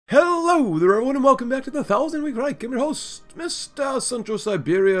Hello there everyone and welcome back to the 1000-Week Reich. I'm your host, Mr. Central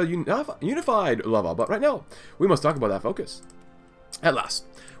Siberia Unified Lava. But right now, we must talk about that focus. At last,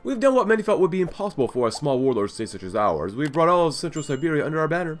 we've done what many felt would be impossible for a small warlord state such as ours. We've brought all of Central Siberia under our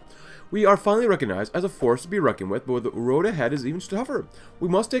banner. We are finally recognized as a force to be reckoned with, but the road ahead is even tougher. We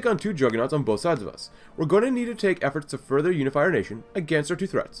must take on two juggernauts on both sides of us. We're going to need to take efforts to further unify our nation against our two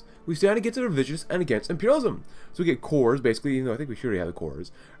threats. We stand against the revisionists and against imperialism. So we get cores, basically, even though I think we should already have the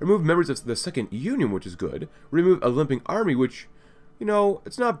cores. Remove members of the Second Union, which is good. Remove a limping army, which, you know,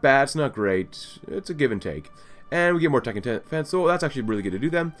 it's not bad, it's not great. It's a give and take. And we get more tech and defense, so that's actually really good to do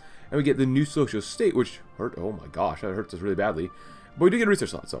them. And we get the new social state, which hurt, oh my gosh, that hurts us really badly. But we do get a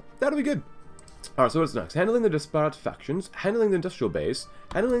research slot, so that'll be good. Alright, so what's next? Handling the disparate factions, handling the industrial base,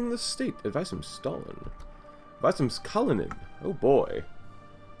 handling the state. Advice from Stalin. Advice from Kalinin. Oh boy.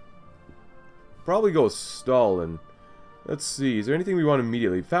 Probably go with Stalin. Let's see, is there anything we want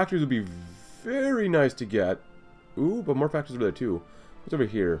immediately? Factories would be very nice to get. Ooh, but more factories over there too. What's over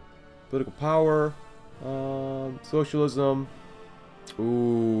here? Political power. Socialism.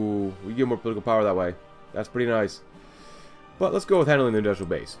 Ooh, we get more political power that way. That's pretty nice. But let's go with handling the industrial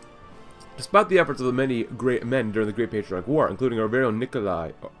base. Despite the efforts of the many great men during the Great Patriotic War, including our very own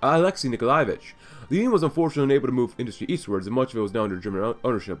Alexei Nikolaevich, the Union was unfortunately unable to move industry eastwards, and much of it was now under German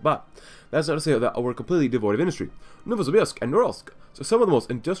ownership. But that's not to say that we're completely devoid of industry. Novosibirsk and Norilsk, so some of the most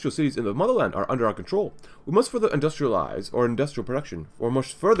industrial cities in the motherland, are under our control. We must further industrialize, or industrial production, or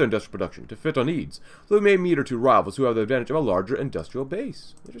must further industrial production to fit our needs, so we may meet our two rivals who have the advantage of a larger industrial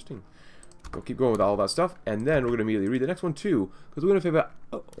base. Interesting. We'll keep going with all that stuff, and then we're going to immediately read the next one too, because we're going to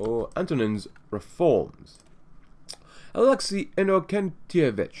favor Antonin's reforms. Alexei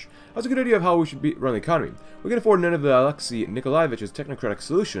Inokentievich has a good idea of how we should run the economy. We can afford none of the Alexei Nikolaivich's technocratic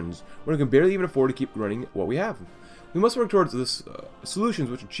solutions, when we can barely even afford to keep running what we have. We must work towards this solutions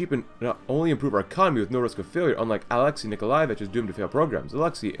which will cheapen and not only improve our economy with no risk of failure, unlike Alexei Nikolaivich's doomed to fail programs.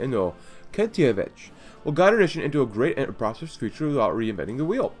 Alexei Inokentievich will guide our nation into a great and prosperous future without reinventing the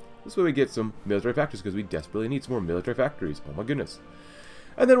wheel. This way we get some military factories, because we desperately need some more military factories. Oh my goodness.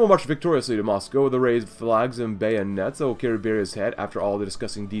 And then we'll march victoriously to Moscow with the raised flags and bayonets that will carry Beria's head after all the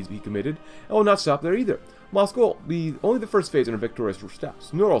disgusting deeds he committed. And we'll not stop there either. Moscow will be only the first phase in our victorious steps.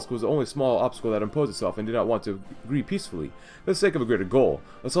 Norilsk was the only small obstacle that imposed itself and did not want to agree peacefully, for the sake of a greater goal,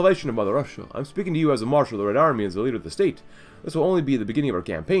 the salvation of Mother Russia. I'm speaking to you as a marshal of the Red Army, as the leader of the state. This will only be the beginning of our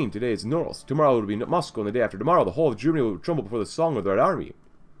campaign. Today is Norilsk. Tomorrow it will be Moscow, and the day after tomorrow the whole of Germany will tremble before the song of the Red Army.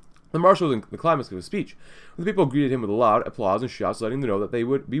 The marshal was in the climax of his speech, when the people greeted him with loud applause and shouts, letting them know that they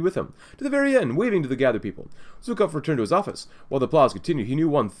would be with him to the very end, waving to the gathered people. Zhukov returned to his office. While the applause continued, he knew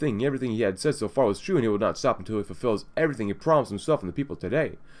one thing: everything he had said so far was true, and he would not stop until he fulfills everything he promised himself and the people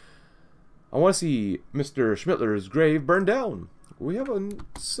today. I want to see Mr. Schmittler's grave burned down. We have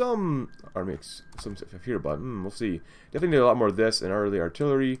some stuff here, but we'll see. Definitely need a lot more of this and early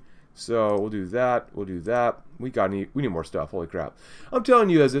artillery. So we'll do that. We'll do that. We need more stuff. Holy crap! I'm telling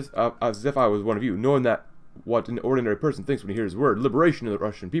you as if I was one of you, knowing that what an ordinary person thinks when he hears the word liberation of the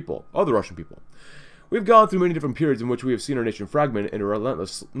Russian people, We've gone through many different periods in which we have seen our nation fragmented in a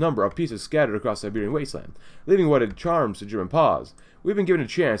relentless number of pieces scattered across the Siberian wasteland, leaving what had charms to German pause. We've been given a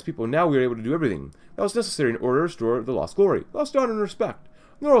chance. People, now we are able to do everything that was necessary in order to restore the lost glory, lost honor and respect.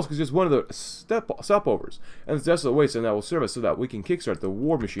 Norilsk is just one of the stopovers, and this desolate wasteland that will serve us so that we can kickstart the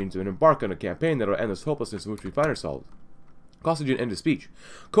war machines and embark on a campaign that will end this hopelessness in which we find ourselves. Costigan ended his speech,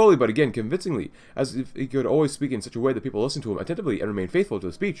 coldly but again convincingly, as if he could always speak in such a way that people listened to him attentively and remained faithful to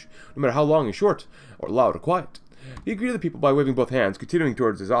the speech, no matter how long and short, or loud or quiet. He greeted the people by waving both hands, continuing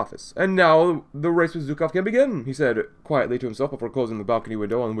towards his office. And now the race with Zhukov can begin, he said quietly to himself before closing the balcony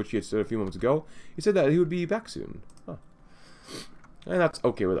window on which he had stood a few moments ago. He said that he would be back soon. Huh. And that's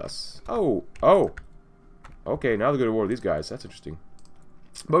okay with us. Oh. Okay, now they're going to war with these guys. That's interesting.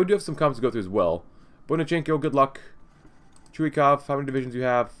 But we do have some comments to go through as well. Bonachenko, good luck. Chuikov, how many divisions you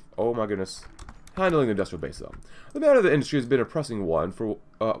have? Oh my goodness. Handling the industrial base, though. The matter of the industry has been a pressing one for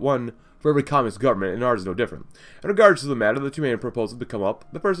every communist government, and ours is no different. In regards to the matter, the two main proposals that come up.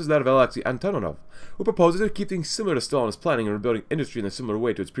 The first is that of Alexei Antonov, who proposes to keep things similar to Stalin's planning and rebuilding industry in a similar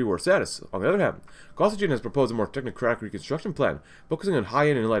way to its pre-war status. On the other hand, Costigan has proposed a more technocratic reconstruction plan, focusing on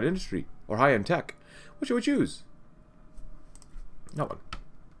high-end and light industry, or high-end tech. What should we choose? That one.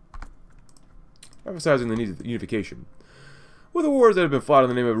 Emphasizing the needs of unification. With the wars that have been fought in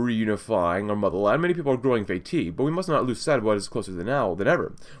the name of reunifying our motherland, many people are growing fatigued, but we must not lose sight of what is closer than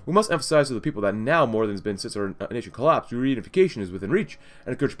ever. We must emphasize to the people that now, more than has been since our nation collapsed, reunification is within reach,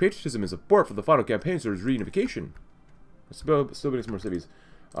 and encourage patriotism and support for the final campaign towards reunification. Still building some more cities.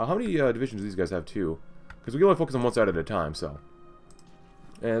 How many divisions do these guys have, too? Because we can only focus on one side at a time, so.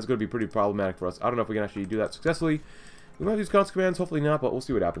 And it's going to be pretty problematic for us. I don't know if we can actually do that successfully. We might use constant commands, hopefully not, but we'll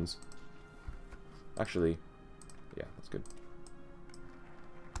see what happens. Actually, yeah, that's good.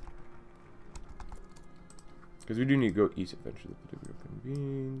 Because we do need to go east eventually.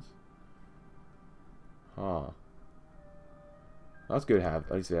 Convenes. Huh. That's good to have,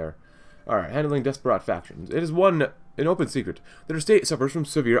 at least there. Alright, handling desperate factions. It is an open secret that our state suffers from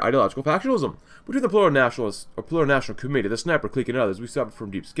severe ideological factionalism. Between the plurinational committee, the sniper clique, and others, we suffer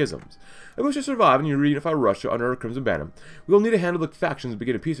from deep schisms. If we wish to survive and reunify Russia under our crimson banner, we will need to handle the factions and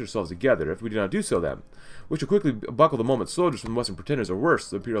begin to piece ourselves together. If we do not do so, then we shall quickly buckle the moment soldiers from the Western pretenders, or worse,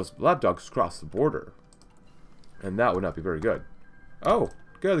 the Imperial lapdogs cross the border. And that would not be very good. Oh,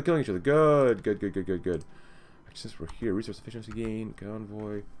 good, they're killing each other. Good. Since we're here, resource efficiency gain,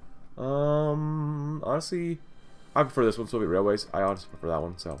 convoy. Honestly, I prefer this one, Soviet Railways. I honestly prefer that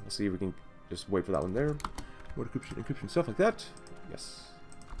one, so we'll see if we can just wait for that one there. More encryption, stuff like that. Yes.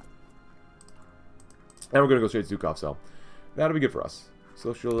 And we're going to go straight to Zhukov, so that'll be good for us.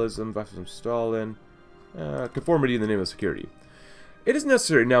 Socialism, fascism, Stalin. Conformity in the name of security. It is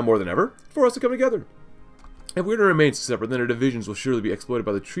necessary now more than ever for us to come together. If we are to remain separate, then our divisions will surely be exploited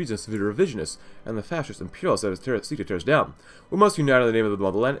by the treasonous revisionists and the fascist imperialists that seek to tear us down. We must unite in the name of the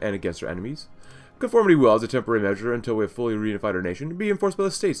motherland and against our enemies. Conformity will, as a temporary measure until we have fully reunified our nation, be enforced by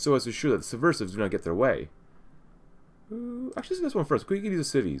the states so as to ensure that the subversives do not get their way. Actually, this one first. Quickly, the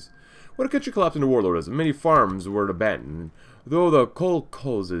cities. When a country collapsed into warlordism, many farms were abandoned. Though the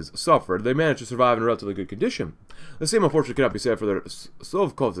kolkhozes suffered, they managed to survive in relatively good condition. The same, unfortunately, cannot be said for their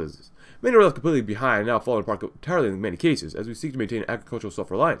sovkhozes. Many are left completely behind, now falling apart entirely in many cases, as we seek to maintain agricultural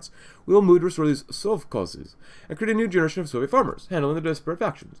self-reliance. We will move to restore these sovkhozes and create a new generation of Soviet farmers, handling the disparate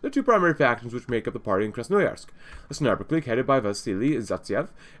factions. There are two primary factions which make up the party in Krasnoyarsk. The sniper clique, headed by Vasily Zaitsev,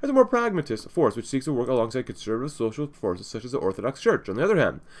 is a more pragmatist force which seeks to work alongside conservative social forces such as the Orthodox Church. On the other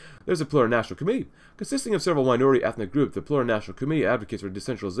hand, there is a plurinational committee. Consisting of several minority ethnic groups, the plurinational committee advocates for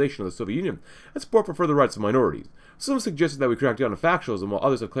decentralization of the Soviet Union and support for further rights of minorities. Some have suggested that we crack down on factionalism, while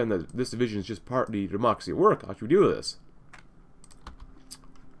others have claimed that this division is just party democracy at work. How should we deal with this?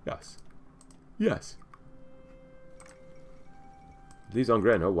 Yes. These on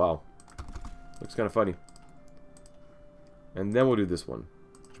Grand. Oh, wow. Looks kind of funny. And then we'll do this one.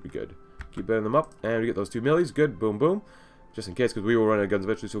 Should be good. Keep betting them up. And we get those 2 millies. Good. Boom, boom. Just in case, because we will run out of guns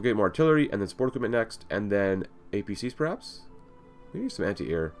eventually. So we'll get more artillery, and then support equipment next. And then APCs, perhaps? We need some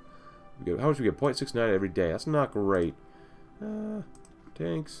anti-air. How much we get? 0.69 every day. That's not great.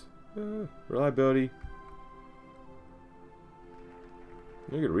 Tanks. Reliability.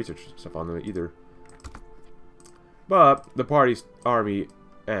 I don't get research stuff on them either. But the party's army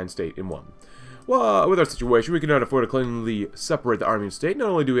and state in one. Well, with our situation, we cannot afford to cleanly separate the army and state. Not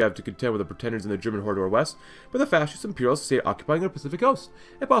only do we have to contend with the pretenders in the German horde to our west, but the fascist imperialist state occupying the Pacific coast,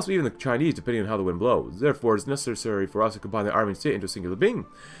 and possibly even the Chinese, depending on how the wind blows. Therefore, it is necessary for us to combine the army and state into a singular being.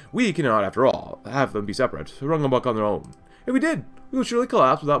 We cannot, after all, have them be separate, rung them on their own. If we did, we would surely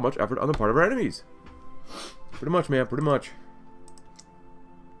collapse without much effort on the part of our enemies. Pretty much, man, pretty much.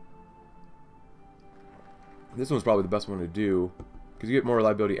 This one's probably the best one to do, because you get more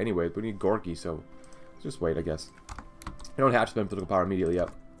reliability anyway, but we need Gorky, so let's just wait, I guess. You don't have to spend political power immediately yet.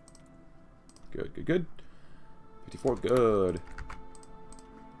 Good. 54, good.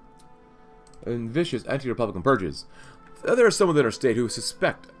 And vicious anti-republican purges. There are some within our state who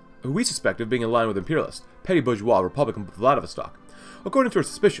we suspect of being in line with imperialists, petty bourgeois Republican Vladivostok. According to our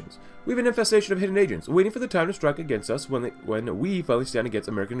suspicions, we have an infestation of hidden agents waiting for the time to strike against us when we finally stand against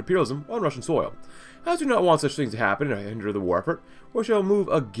American imperialism on Russian soil. As we do not want such things to happen and hinder the war effort, we shall move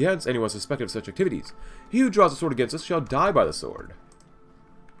against anyone suspected of such activities. He who draws a sword against us shall die by the sword.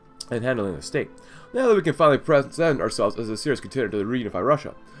 And handling the state. Now that we can finally present ourselves as a serious contender to reunify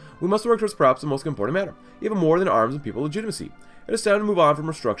Russia, we must work towards perhaps the most important matter, even more than arms and people legitimacy. It is time to move on from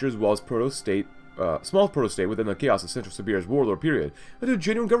our structure as well as small proto-state within the chaos of Central Siberia's warlord period into a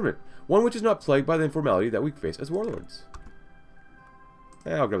genuine government, one which is not plagued by the informality that we face as warlords.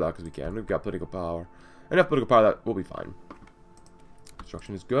 I'll grab that because we can. We've got political power. Enough political power that we'll be fine.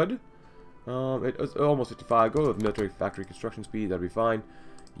 Construction is good. It's almost 55. Go with military factory construction speed. That'll be fine.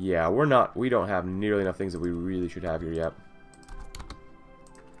 Yeah, we don't have nearly enough things that we really should have here yet.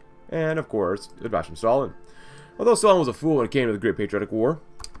 And, of course, advice from Stalin. Although Stalin was a fool when it came to the Great Patriotic War,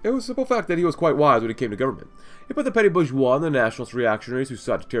 it was a simple fact that he was quite wise when it came to government. He put the petty bourgeois and the nationalist reactionaries who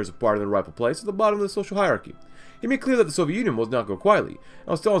sought to tear us apart in their rightful place at the bottom of the social hierarchy. He made clear that the Soviet Union will not go quietly, and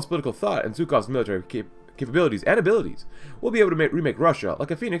with Stalin's political thought and Zhukov's military capabilities and abilities, we'll be able to remake Russia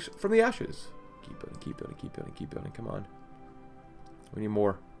like a phoenix from the ashes. Keep building. Come on. We need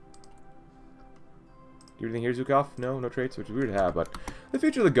more. Everything here, Zhukov? No, no traits, which is weird to have, but the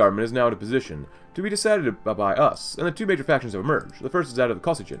future of the government is now in a position to be decided by us, and the two major factions have emerged. The first is that of the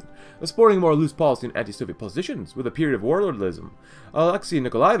Kosychin, sporting a more loose policy in anti-Soviet positions, with a period of warlordism. Alexei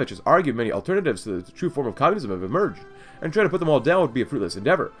Nikolaevich has argued many alternatives to the true form of communism have emerged, and trying to put them all down would be a fruitless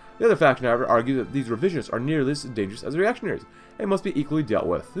endeavor. The other faction, however, argues that these revisionists are nearly as dangerous as the reactionaries, and must be equally dealt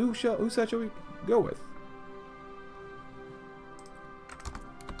with. Whose side shall we go with?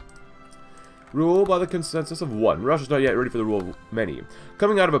 Rule by the consensus of one. Russia is not yet ready for the rule of many,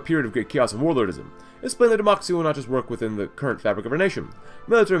 coming out of a period of great chaos and warlordism. It's plain that democracy will not just work within the current fabric of our nation.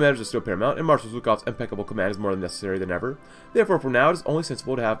 Military matters are still paramount, and Marshal Zhukov's impeccable command is more necessary than ever. Therefore, for now, it is only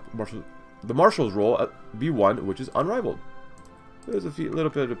sensible to have the Marshal's role be one which is unrivaled. There's a little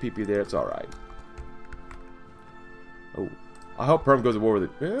bit of PP there, it's alright. Oh. I hope Perm goes to war with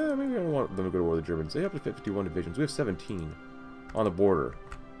it. Maybe I don't want them to go to war with the Germans. They have 51 divisions. We have 17 on the border.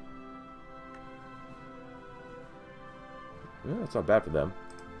 Yeah, that's not bad for them.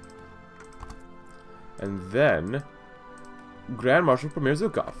 And then, Grand Marshal Premier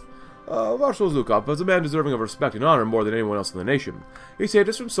Zhukov. Marshal Zhukov was a man deserving of respect and honor more than anyone else in the nation. He saved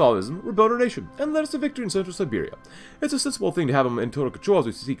us from Stalinism, rebuilt our nation, and led us to victory in Central Siberia. It's a sensible thing to have him in total control as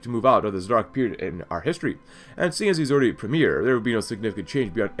we seek to move out of this dark period in our history. And seeing as he's already premier, there would be no significant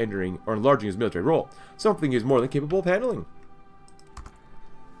change beyond entering or enlarging his military role, something he's more than capable of handling.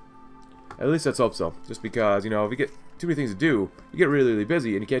 At least let's hope so. Just because, you know, if you get too many things to do, you get really, really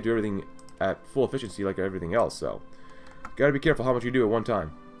busy, and you can't do everything at full efficiency like everything else, so gotta be careful how much you do at one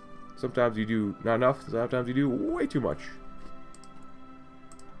time. Sometimes you do not enough, sometimes you do way too much.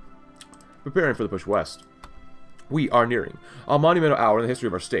 Preparing for the push west. We are nearing a monumental hour in the history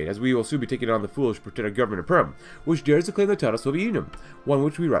of our state, as we will soon be taking on the foolish pretended government of Perm, which dares to claim the title Soviet Union, one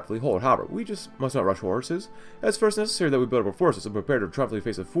which we rightfully hold. However, we just must not rush horses. It's first necessary that we build up our forces and prepare to triumphantly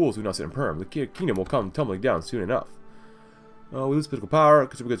face the fools who now sit in Perm. The kingdom will come tumbling down soon enough. We lose political power,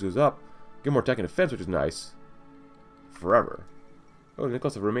 consumer goods goes up, get more tech and defense, which is nice. Forever. Oh,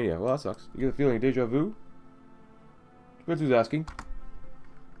 Nicholas of Romania. Well, that sucks. You get the feeling of deja vu? Depends who's asking.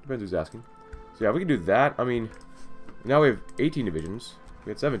 Depends who's asking. So yeah, we can do that. I mean, now we have 18 divisions. We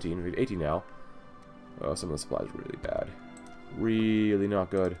had 17. We have 18 now. Oh, some of the supplies are really bad. Really not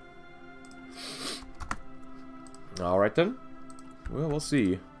good. Alright then. Well, we'll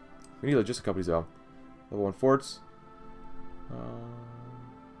see. We need logistic companies though. Level 1 forts.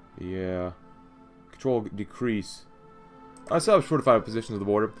 Yeah. Control decrease. Establish fortified positions of the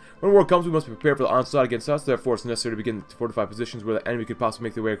border. When war comes, we must be prepared for the onslaught against us. Therefore, it's necessary to begin to fortify positions where the enemy could possibly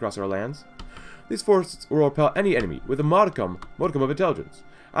make their way across our lands. These forces will repel any enemy with a modicum of intelligence.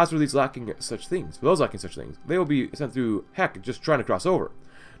 As for those lacking such things, they will be sent through heck just trying to cross over.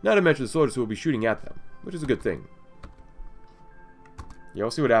 Not to mention the soldiers who will be shooting at them, which is a good thing. Yeah,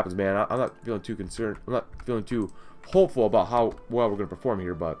 we'll see what happens, man. I'm not feeling too concerned. I'm not feeling too hopeful about how well we're going to perform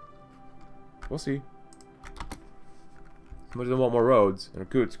here, but we'll see. As much as I want more roads in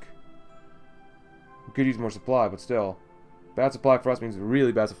Irkutsk. We could use more supply, but still. Bad supply for us means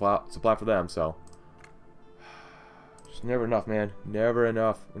really bad supply for them, so. Just never enough, man. Never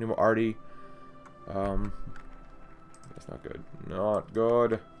enough. We need more arty. That's not good. Not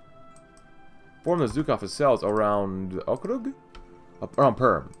good. Form the Zhukov cells around Okrug? Around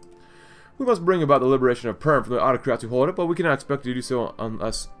Perm. We must bring about the liberation of Perm from the autocrats who hold it, but we cannot expect to do so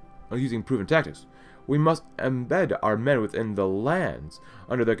unless using proven tactics. We must embed our men within the lands,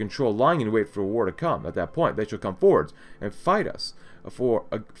 under their control, lying in wait for war to come. At that point, they shall come forwards and fight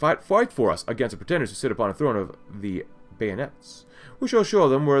for us against the pretenders who sit upon a throne of the bayonets. We shall show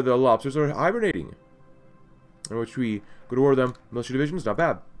them where the lobsters are hibernating, in which we go to war with them. Military divisions, not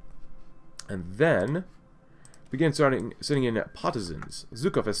bad. And then begin sending in partisans,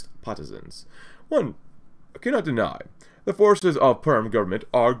 Zhukovist partisans. One cannot deny the forces of Perm government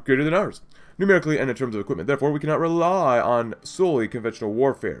are greater than ours, numerically and in terms of equipment. Therefore, we cannot rely on solely conventional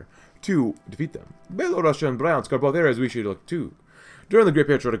warfare to defeat them. Belorussia and Bryansk are both areas we should look to. During the Great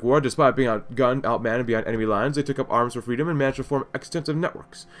Patriotic War, despite being outgunned, outmanned, and beyond enemy lines, they took up arms for freedom and managed to form extensive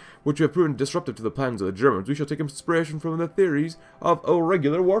networks, which have proven disruptive to the plans of the Germans. We shall take inspiration from the theories of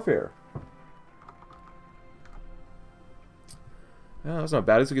irregular warfare. That's not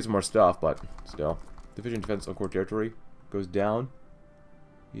bad. At least we get some more stuff, but still. Division defense on core territory goes down.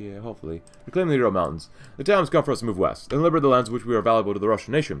 Yeah, hopefully. Reclaim the Ural Mountains. The time has come for us to move west, and liberate the lands which we are valuable to the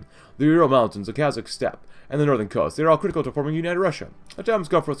Russian nation. The Ural Mountains, the Kazakh steppe, and the northern coast. They are all critical to forming a united Russia. The time has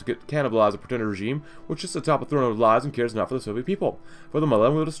come for us to cannibalize a pretended regime, which sits atop a throne of lies and cares not for the Soviet people. For the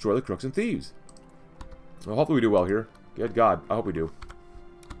motherland, we will destroy the crooks and thieves. Well, hopefully we do well here. Good God, I hope we do.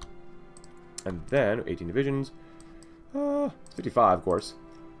 And then, 18 divisions. 55, of course.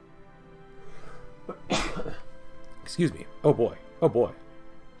 Excuse me. Oh boy. Oh boy.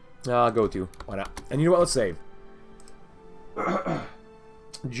 I'll go with you. Why not? And you know what? Let's save.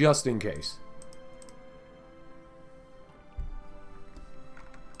 Just in case.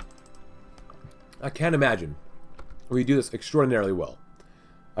 I can't imagine we do this extraordinarily well.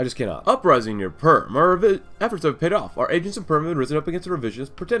 I just cannot. Uprising near Perm. Our efforts have paid off. Our agents of Perm have risen up against the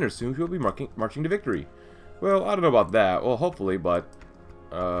revisionist pretenders. Soon we will be marching to victory. Well, I don't know about that. Well, hopefully, but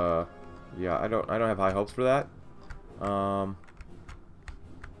yeah, I don't have high hopes for that.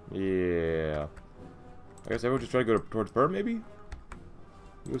 Yeah. I guess everyone just try to go towards Perm, maybe?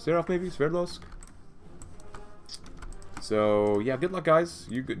 Go Seraph, maybe? Sverdlovsk? So, yeah, good luck, guys.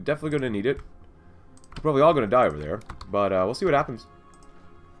 You're definitely going to need it. We're probably all going to die over there, but we'll see what happens.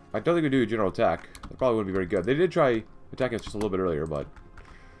 I don't think we do a general attack. That probably wouldn't be very good. They did try attacking us just a little bit earlier, but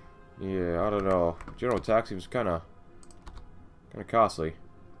yeah, I don't know. General attack seems kind of costly.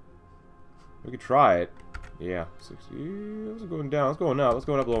 We could try it. Yeah, 60. It's going down. It's going up. It's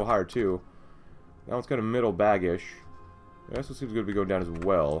going up a little higher too. That one's kind of middle baggish. Yeah, this one seems good to be going down as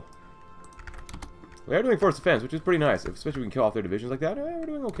well. We are doing force defense, which is pretty nice, especially if we can kill off their divisions like that. We're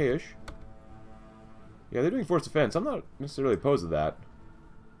doing okay-ish. Yeah, they're doing force defense. I'm not necessarily opposed to that.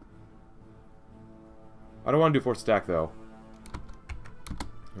 I don't want to do force attack, though.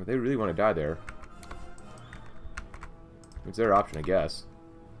 If they really want to die there, it's their option, I guess.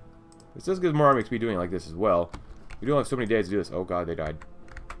 This does give more army XP doing it like this as well. We do only have so many days to do this. Oh god, they died.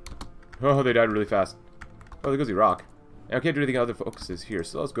 Oh, they died really fast. Oh, there goes the rock. And I can't do anything other focuses here,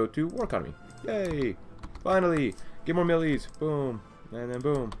 so let's go to war economy. Yay! Finally! Get more millies! Boom! And then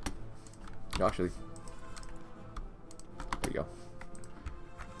boom. Actually. There you go.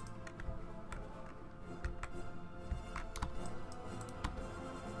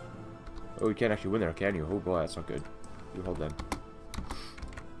 Oh, you can't actually win there, can you? Oh boy, that's not good. You hold them.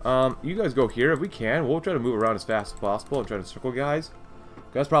 You guys go here if we can. We'll try to move around as fast as possible and try to circle guys.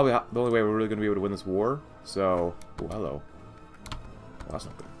 That's probably the only way we're really going to be able to win this war. So, oh, hello. Oh, that's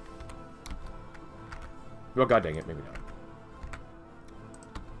not good. Well, god dang it, maybe not.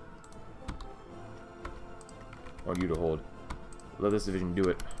 I want you to hold. Let this division do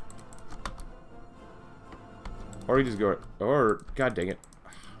it. Or you just go, or, god dang it.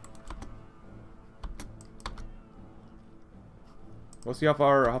 We'll see how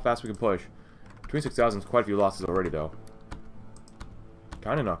fast we can push. 26,000 is quite a few losses already, though.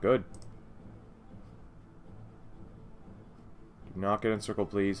 Kind of not good. Do not get encircled,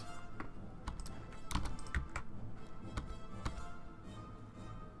 please.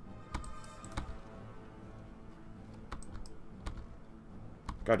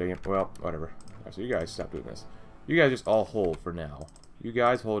 God dang it. Well, whatever. Right, so you guys stop doing this. You guys just all hold for now. You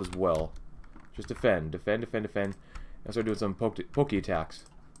guys hold as well. Just defend. Defend, defend, defend. And start doing some pokey attacks.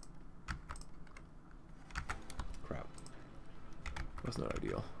 Crap. That's not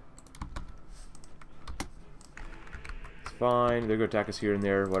ideal. It's fine. They're going to attack us here and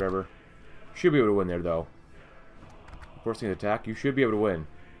there, whatever. Should be able to win there, though. Forcing an attack, you should be able to win.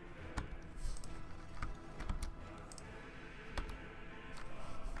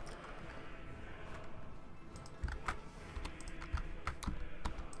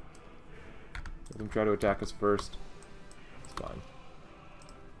 Let them try to attack us first. It's fine.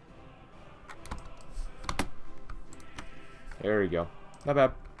 There you go. Not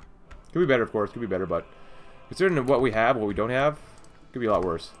bad. Could be better, of course. Could be better, but considering what we have, what we don't have, could be a lot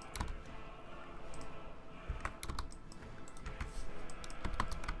worse.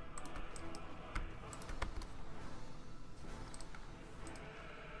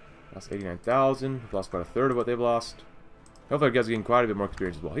 Lost 89,000. We've lost about a third of what they've lost. Hopefully, our guys are getting quite a bit more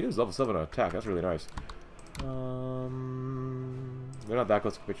experience as well. He does level 7 on attack. That's really nice. They're not that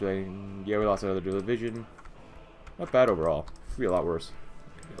close to capitulating. Yeah, we lost another division. Not bad overall. Could be a lot worse.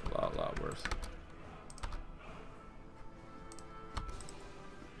 Could be a lot worse.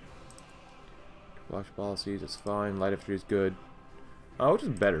 Flash policies, it's fine. Light infantry is good. Which is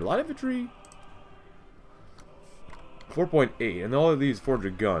better? Light infantry? 4.8, and all of these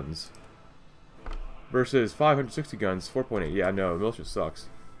 400 guns. Versus 560 guns, 4.8. Yeah, no, militia sucks.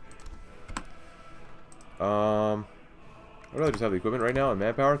 I'd rather just have the equipment right now and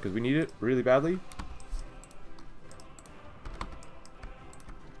manpower, because we need it really badly.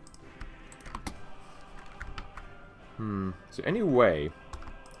 So any way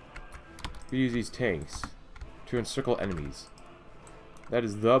we use these tanks to encircle enemies. That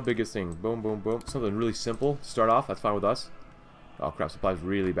is the biggest thing. Boom, boom, boom. Something really simple to start off. That's fine with us. Oh crap, supply's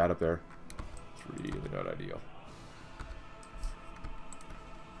really bad up there. It's really not ideal.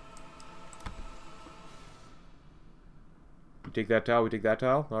 We take that tile, we take that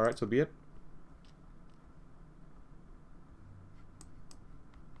tile. Alright, so be it.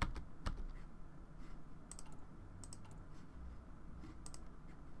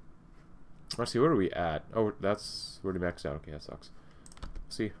 Let's see, where are we at? Oh, that's where we maxed out. Okay, that sucks.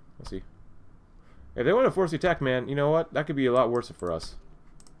 Let's see. Let's see. If they want to force the attack, man, you know what? That could be a lot worse for us.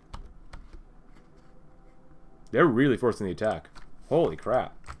 They're really forcing the attack. Holy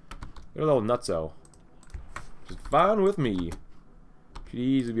crap. They're a little nutso. Which is fine with me. Should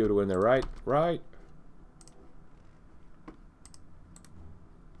easily be able to win there, right? Right.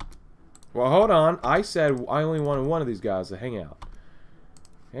 Well, hold on. I said I only wanted one of these guys to hang out.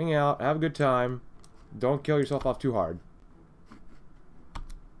 Hang out, have a good time. Don't kill yourself off too hard.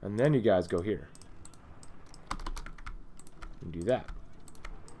 And then you guys go here. And do that.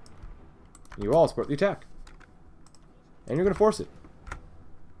 You all support the attack. And you're going to force it.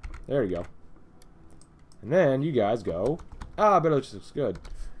 There you go. And then you guys go. Ah, but it looks good.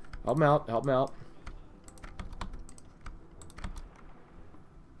 Help them out, help them out.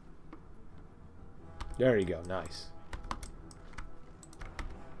 There you go, nice.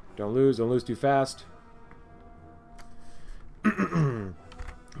 Don't lose too fast.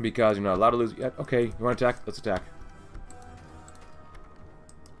 Because you're not allowed to lose yet. Okay, you want to attack? Let's attack.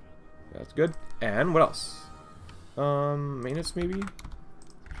 That's good. And what else? Maintenance maybe?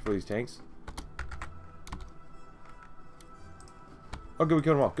 For these tanks. Oh, good, we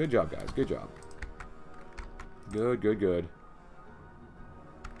killed them all. Good job, guys. Good job. Good, good, good.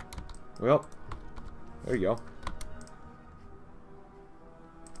 Well, there you go.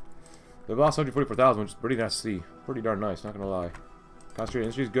 They've lost 144,000, which is pretty nice to see. Pretty darn nice, not gonna lie. Concentrated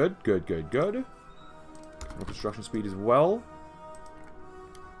industry is good. Good, good, good. More construction speed as well.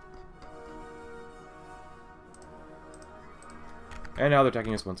 And now they're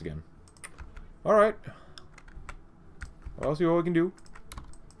attacking us once again. Alright. Well, let's see what we can do.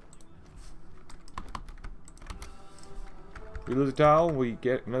 We lose a tile, we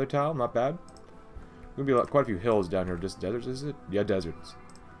get another tile, not bad. There's gonna be quite a few hills down here. Just deserts, is it? Yeah, deserts.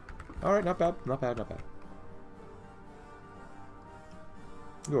 Alright, not bad, not bad, not bad.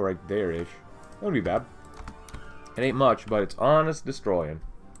 Go right there-ish. That wouldn't be bad. It ain't much, but it's honest destroying.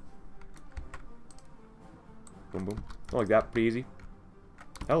 Boom, boom. Not like that, pretty easy.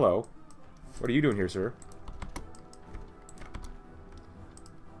 Hello. What are you doing here, sir?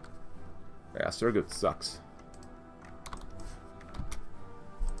 Yeah, Surrogate sucks.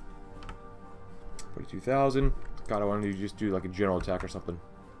 42,000. God, I wanted to just do like a general attack or something.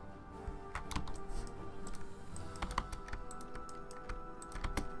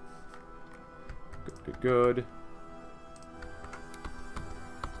 Good, good, good.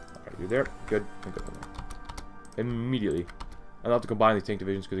 Alright, you're there. Good. Good, good. Immediately. I'll have to combine these tank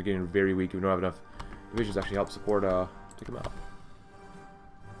divisions because they're getting very weak. We don't have enough divisions to actually help support, take them out.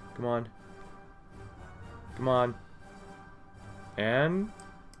 Come on. Come on. And...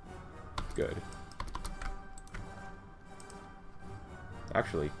 good.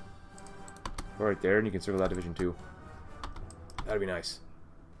 Actually. Go right there and you can circle that division too. That'd be nice.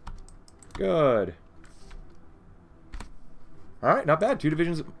 Good. Alright, not bad. Two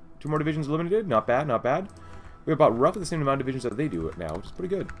more divisions eliminated. Not bad, not bad. We have about roughly the same amount of divisions that they do now, which is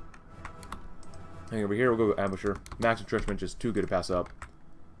pretty good. Hang over here, we'll go ambusher. Max entrenchment, just too good to pass up.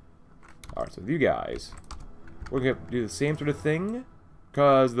 Alright, so with you guys, we're going to do the same sort of thing,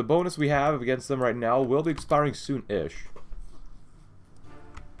 because the bonus we have against them right now will be expiring soon-ish.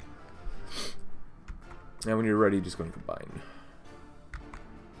 And when you're ready, just go and combine.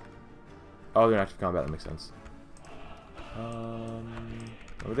 Oh, they're in active combat, that makes sense. Well,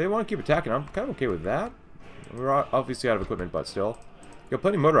 they want to keep attacking. I'm kind of okay with that. We're obviously out of equipment, but still. Got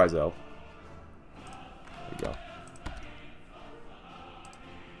plenty motorized, though. There you go.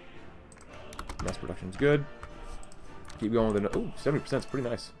 Mass production's good. Keep going with the... ooh, 70% is pretty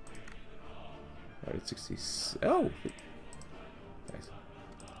nice. Alright, 60... oh! Nice.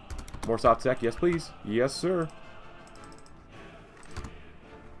 More soft tech, yes please. Yes, sir.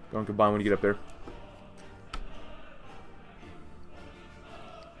 Go and combine when you get up there.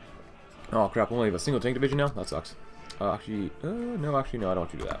 Oh crap, we only have a single tank division now? That sucks. No, actually, no, I don't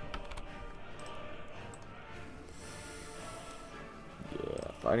want you to do that.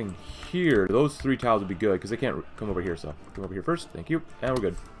 Yeah, fighting here. Those 3 tiles would be good, because they can't come over here, so come over here first. Thank you. And we're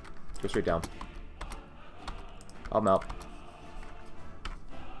good. Go straight down. Help them out.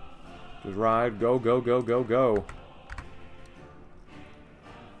 Just ride. Go, go, go, go, go.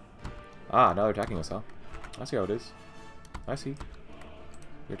 Ah, now they're attacking us, huh? I see how it is. I see.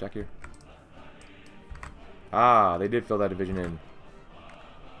 Here, attack here. Ah, they did fill that division in.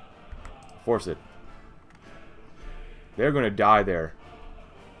 Force it. They're going to die there.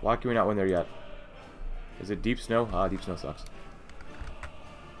 Why can we not win there yet? Is it deep snow? Ah, deep snow sucks.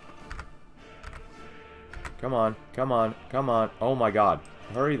 Come on, come on, come on. Oh my god.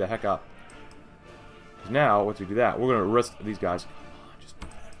 Hurry the heck up. Because now, once we do that, we're going to risk these guys. Come on, just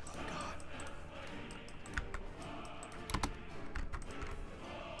move it. Oh,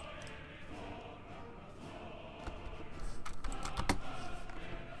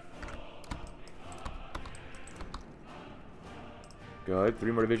 God. Good.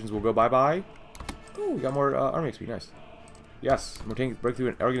 3 more divisions will go bye-bye. Oh, we got more army XP. Nice. Yes, more tank breakthrough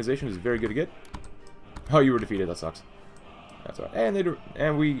in organization is very good to get. Oh, you were defeated. That sucks. That's alright.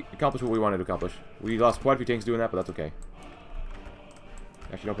 And we accomplished what we wanted to accomplish. We lost quite a few tanks doing that, but that's okay.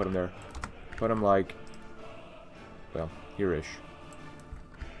 Actually, don't put them there. Put them like, well, here-ish.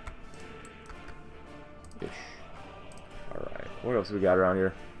 Ish. Alright. What else do we got around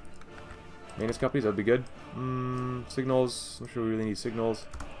here? Maintenance companies, that'd be good. Signals. I'm sure we really need signals.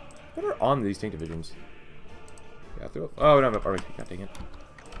 What are on these tank divisions? Yeah, oh, we don't have enough army. God dang it.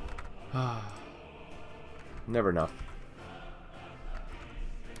 Never enough.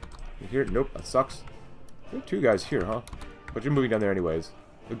 You hear it? Nope, that sucks. There are 2 guys here, huh? But you're moving down there anyways.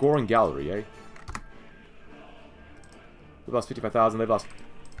 The Goring Gallery, eh? We lost 55,000. They've lost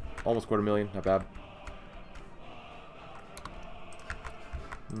almost 250,000. Not bad.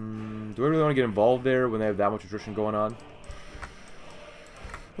 Do I really want to get involved there when they have that much attrition going on?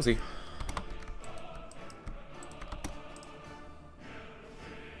 We'll see.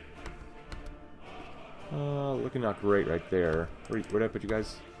 Looking not great right there. Where did I put you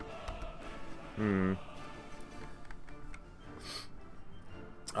guys?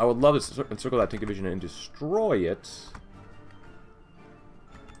 I would love to encircle that tank division and destroy it.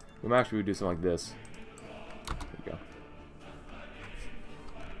 We might actually do something like this. There we go.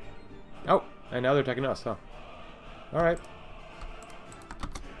 Oh, and now they're attacking us, huh? Alright.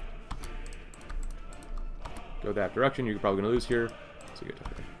 Go that direction. You're probably going to lose here. So good.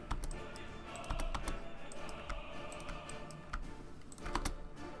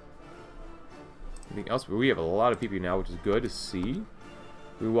 Anything else? We have a lot of PP now, which is good to see.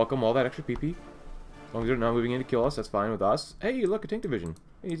 We welcome all that extra PP. As long as they're not moving in to kill us, that's fine with us. Hey, look, a tank division.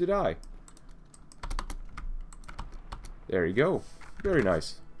 It needs to die. There you go. Very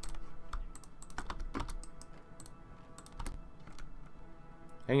nice.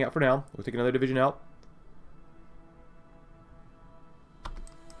 Hang out for now. We'll take another division out.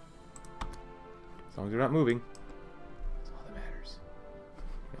 As long as they're not moving. That's all that matters.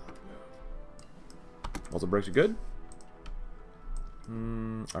 You don't have to move. Muzzle brakes are good.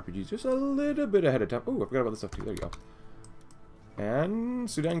 RPG's just a little bit ahead of time. Oh, I forgot about this stuff too. There you go. And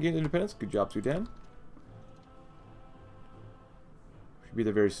Sudan gained independence. Good job, Sudan. Should be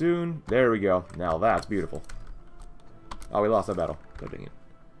there very soon. There we go. Now that's beautiful. Oh, we lost that battle. God dang it.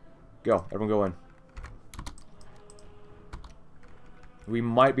 Go. Everyone go in. We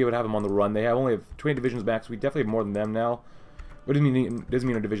might be able to have them on the run. They only have 20 divisions max. We definitely have more than them now. But it doesn't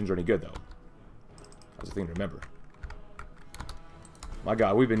mean our divisions are any good, though. That's the thing to remember. My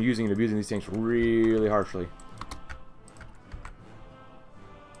god, we've been using and abusing these tanks really harshly.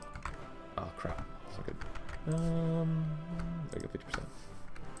 Oh, crap. That's not good. There you go, 50%.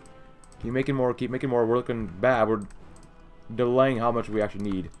 Keep making more, keep making more. We're looking bad. We're delaying how much we actually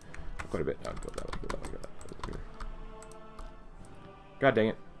need. Quite a bit. No, go that way, go that way, go that way. God dang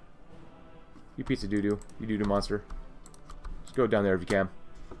it. You piece of doo-doo. You doo-doo monster. Just go down there if you can.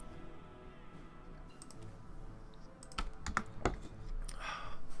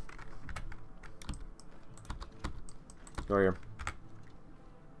 Go here.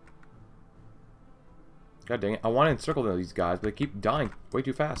 God dang it. I want to encircle these guys, but they keep dying way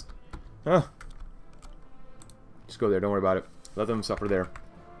too fast. Huh. Just go there. Don't worry about it. Let them suffer there. How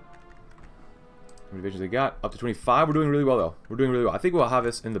many divisions they got? Up to 25. We're doing really well, though. We're doing really well. I think we'll have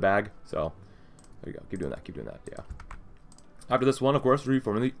this in the bag. So, there you go. Keep doing that. Keep doing that. Yeah. After this one, of course,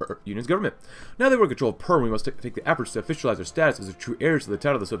 reforming the Union's government. Now that we're in control of Perm, we must take the efforts to officialize our status as the true heirs to the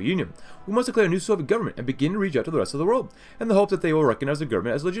title of the Soviet Union. We must declare a new Soviet government and begin to reach out to the rest of the world, in the hope that they will recognize the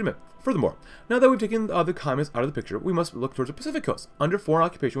government as legitimate. Furthermore, now that we've taken the communists out of the picture, we must look towards the Pacific coast, under foreign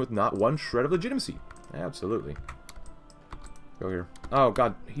occupation with not one shred of legitimacy. Absolutely. Go here. Oh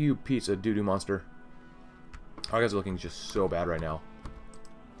god, you piece of doo-doo monster. Our guys are looking just so bad right now.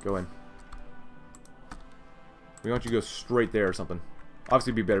 Go in. We want you to go straight there or something. Obviously,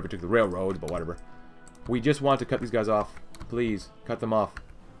 it'd be better if we took the railroad, but whatever. We just want to cut these guys off. Please, cut them off.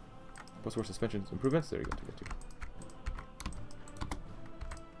 Post-war suspension improvements. There you go.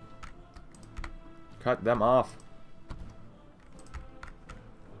 Cut them off.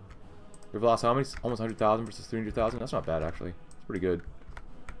 We've lost how many? Almost 100,000 versus 300,000. That's not bad, actually. It's pretty good.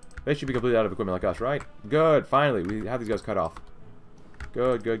 They should be completely out of equipment like us, right? Good. Finally, we have these guys cut off.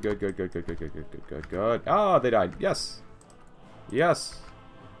 Good, good, good, good, good, good, good, good, good, good, good, good. Ah, they died. Yes. Yes.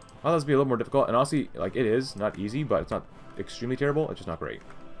 I'll just be a little more difficult, and honestly, like, it is not easy, but it's not extremely terrible. It's just not great.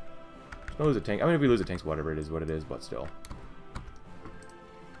 Just don't lose a tank. I mean, if we lose a tank, whatever, it is what it is, but still.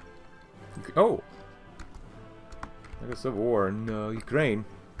 Oh! Like a civil war in Ukraine.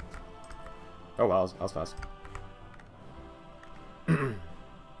 Oh, wow, that was fast. You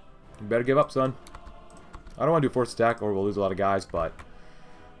better give up, son. I don't want to do forced attack, or we'll lose a lot of guys, but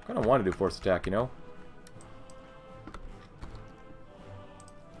I kind of want to do forced attack, you know?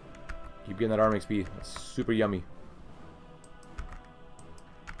 Keep getting that arm XP. That's super yummy.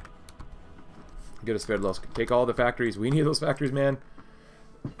 Get us Sverdlovsk. Take all the factories. We need those factories, man.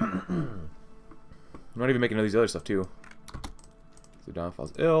 I'm not even making all these other stuff, too. The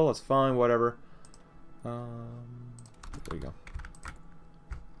downfall's ill. That's fine. Whatever. There you go.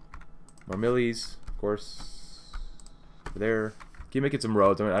 More millies, of course. There. Keep making some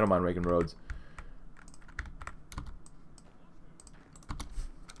roads. I mean, I don't mind making roads.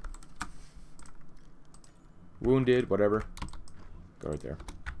 Wounded, whatever. Go right there.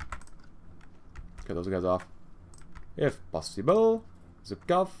 Cut those guys off. If possible.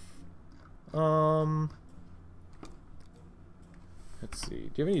 Zhukov. Let's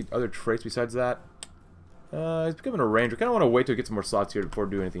see. Do you have any other traits besides that? He's becoming a ranger. I kind of want to wait till we get some more slots here before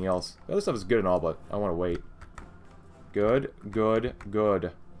doing anything else. The other stuff is good and all, but I want to wait. Good, good,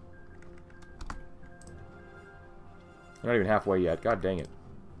 good. I'm not even halfway yet. God dang it.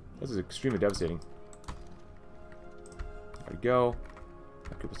 This is extremely devastating. There we go.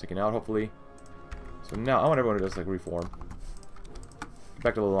 That group was taken out, hopefully. So now I want everyone to just like reform. Get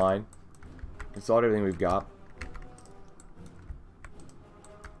back to the line. Consolidate everything we've got.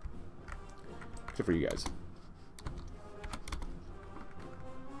 Except for you guys.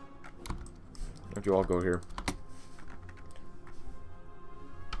 Why don't you all go here?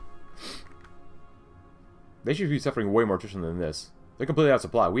 They should be suffering way more attrition than this. They're completely out of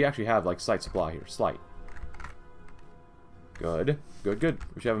supply. We actually have like slight supply here. Slight. Good. Good, good.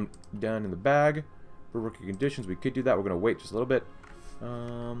 We should have them done in the bag. For working conditions, we could do that. We're going to wait just a little bit.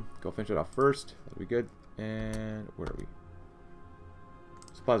 Go finish it off first. That'll be good. And where are we?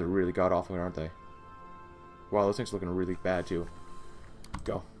 Supplies are really god-awful, aren't they? Wow, those things are looking really bad, too.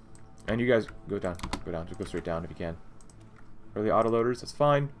 Go. And you guys, go down. Go down. Just go straight down if you can. Early autoloaders, that's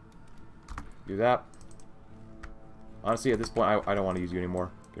fine. Do that. Honestly, at this point, I don't want to use you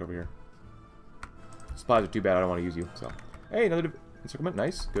anymore. Get over here. Supplies are too bad. I don't want to use you. So, hey, another encirclement.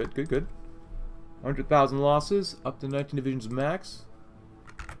 Nice. Good, good, good. 100,000 losses. Up to 19 divisions max.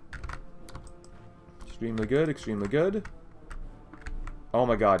 Extremely good. Extremely good. Oh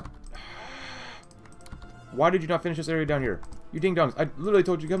my god. Why did you not finish this area down here? You ding-dongs. I literally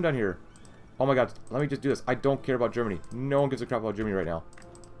told you to come down here. Oh my god. Let me just do this. I don't care about Germany. No one gives a crap about Germany right now.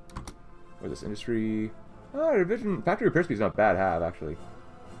 What is this? Industry... Oh, division... Factory repair speed is not bad to have, actually.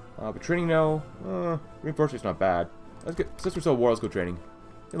 But training, no. Reinforcement's not bad. Let's get... Since we're so war, let's go training.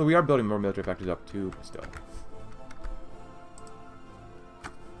 You know, we are building more military factories up, too, but still.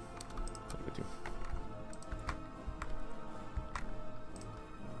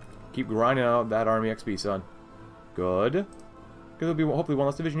 Keep grinding out that army XP, son. Good. Because there'll be hopefully one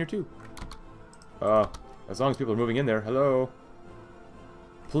less division here, too. As long as people are moving in there. Hello.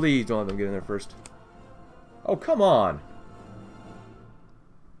 Please don't let them get in there first. Oh, come on.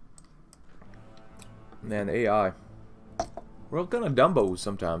 Man, the AI. We're kind of dumbos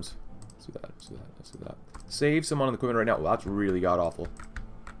sometimes. Let's do that. Let's do that. Let's do that. Save someone on the equipment right now. Well, that's really god-awful.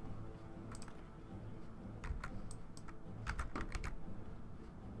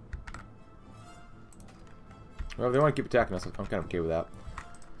 Well, if they want to keep attacking us, I'm kind of okay with that.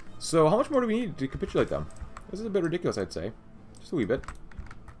 So, how much more do we need to capitulate them? This is a bit ridiculous, I'd say. Just a wee bit.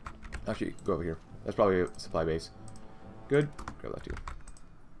 Actually, go over here. That's probably a supply base. Good. Grab that too.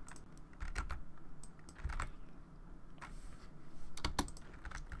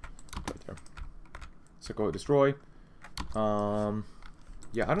 Right there. So go destroy.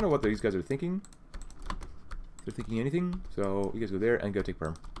 Yeah, I don't know what these guys are thinking. They're thinking anything. So you guys go there and go take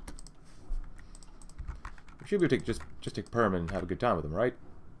Perm. We should be able to just take Perm and have a good time with them, right?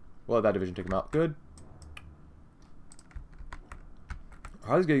 We'll let that division take them out. Good.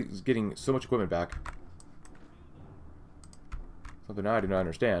 How are these guys getting so much equipment back? Something I do not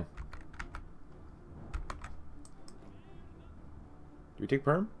understand. Do we take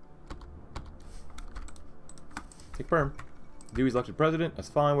Perm? Take Perm. Dewey's elected president. That's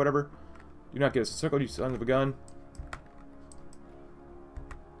fine, whatever. Do not get us circled, you son of a gun.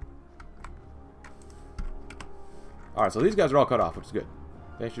 Alright, so these guys are all cut off, which is good.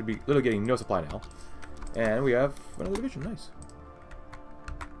 They should be literally getting no supply now. And we have another division. Nice.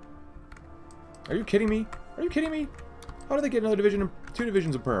 Are you kidding me? Are you kidding me? How did they get another division, 2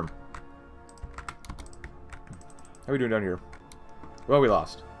 divisions of Perm? How are we doing down here? Well, we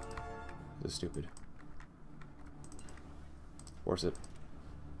lost. This is stupid. Force it.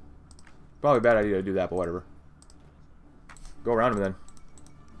 Probably a bad idea to do that, but whatever. Go around him then.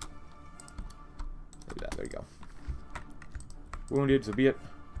 Do that. There you go. Wounded, so be it.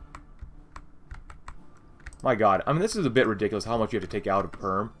 My god. I mean, this is a bit ridiculous how much you have to take out of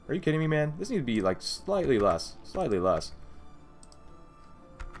Perm. Are you kidding me, man? This needs to be, like, slightly less. Slightly less.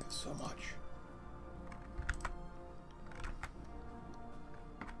 That's so much.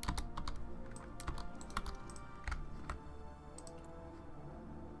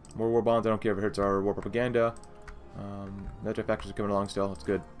 More war bonds. I don't care if it hurts our war propaganda. Military factors are coming along still. It's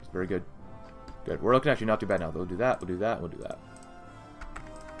good. It's very good. Good. We're looking actually not too bad now. We'll do that. We'll do that. We'll do that.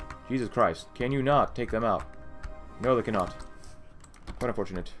 Jesus Christ. Can you not take them out? No, they cannot. Quite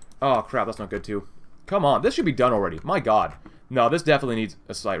unfortunate. Oh, crap. That's not good, too. Come on. This should be done already. My god. No, this definitely needs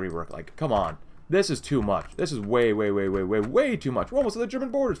a slight rework. Like, come on. This is too much. This is way, way, way, way, way, way too much. We're almost at the German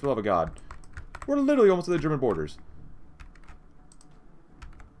borders, for the love of God. We're literally almost at the German borders.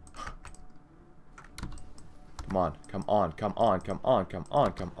 Come on. Come on. Come on. Come on. Come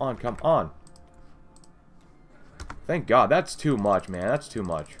on. Come on. Come on. Thank God. That's too much, man. That's too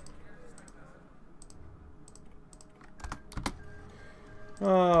much.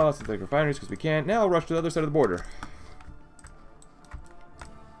 Oh, let's take refineries because we can. Now rush to the other side of the border.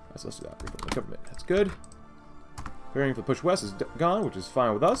 Let's do that. The government. That's good. Preparing for the push west is gone, which is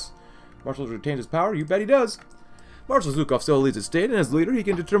fine with us. Marshal retains his power. You bet he does. Marshal Zhukov still leads his state, and as leader, he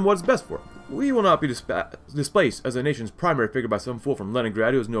can determine what is best for him. We will not be displaced as a nation's primary figure by some fool from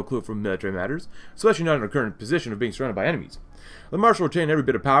Leningrad who has no clue from military matters, especially not in our current position of being surrounded by enemies. The Marshal will retain every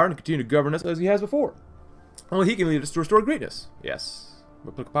bit of power and continue to govern us as he has before. Only he can lead us to restore greatness. Yes.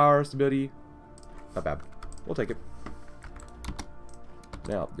 Political power, stability. Not bad. We'll take it.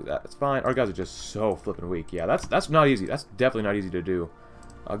 Yeah, I'll do that. That's fine. Our guys are just so flippin' weak. Yeah, that's not easy. That's definitely not easy to do.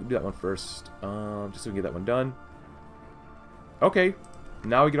 I'll do that one first. Just so we can get that one done. Okay.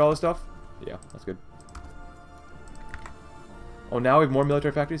 Now we get all this stuff? Yeah, that's good. Oh, now we have more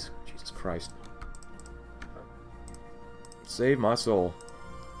military factories? Jesus Christ. Save my soul.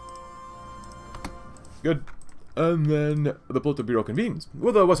 Good. And then the Politburo convenes.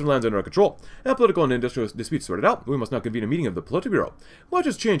 With the Western lands under our control, and political and industrial disputes sorted out, we must now convene a meeting of the Politburo. Much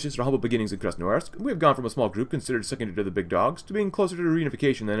has changed since our humble beginnings in Krasnoyarsk. We have gone from a small group considered secondary to the big dogs to being closer to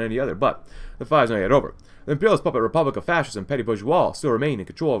reunification than any other, but the fight is not yet over. The imperialist puppet republic of fascists and petty bourgeois still remain in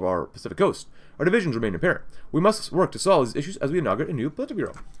control of our Pacific coast. Our divisions remain apparent. We must work to solve these issues as we inaugurate a new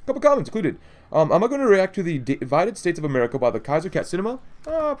Politburo. A couple comments included. Am I going to react to the Divided States of America by the Kaiser Cat Cinema?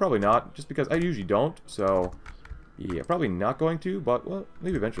 Probably not, just because I usually don't, so... Yeah, probably not going to, but, well,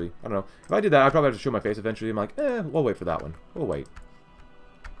 maybe eventually. I don't know. If I did that, I'd probably have to show my face eventually. I'm like, we'll wait for that one. We'll wait.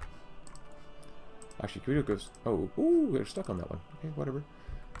 Actually, can we go... Oh, ooh, we're stuck on that one. Okay, whatever.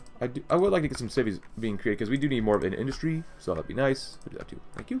 I would like to get some cities being created, because we do need more of an industry, so that'd be nice. We'll do that too.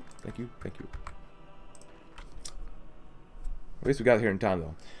 Thank you, thank you, thank you. At least we got it here in time,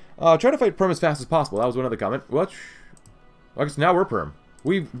 though. Try to fight Perm as fast as possible. That was one other comment. What? I guess now we're Perm.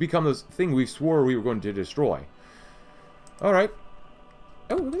 We've become this thing we swore we were going to destroy. Alright.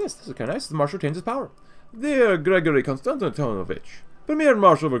 Oh, look at this. This is kind of nice. The Marshal retains his power. Dear Gregory Konstantinovich, Premier and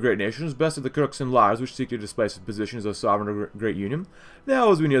Marshal of a great nation is best of the crooks and liars which seek to displace his position as a sovereign of a great union.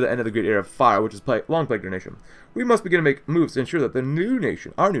 Now, as we near the end of the great era of fire which has long plagued our nation, we must begin to make moves to ensure that the new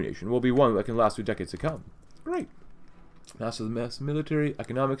nation, our new nation, will be one that can last through decades to come. Great. Master of the mess, military,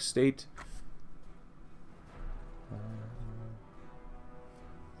 economic, state.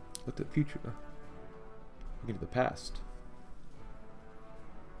 Look at the future. Look into the past.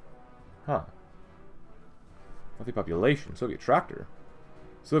 Huh. Healthy population. Soviet tractor.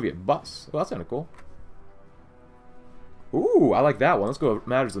 Soviet bus. Well, that's kind of cool. Ooh, I like that one. Let's go with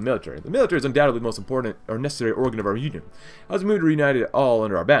matters of the military. The military is undoubtedly the most important or necessary organ of our union, as we move to reunite it all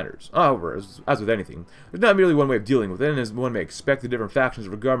under our banners. However, as with anything, there's not merely one way of dealing with it, and as one may expect, the different factions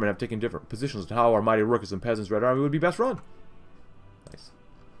of our government have taken different positions on how our mighty workers and peasants' Red Army would be best run. Nice.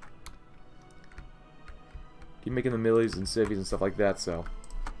 Keep making the millies and civies and stuff like that, so...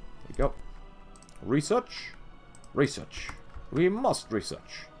 There you go. Research. Research. We must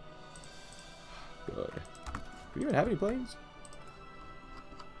research. Good. Do we even have any planes?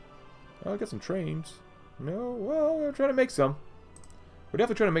 Oh, I got some trains. No? Well, we're trying to make some. We're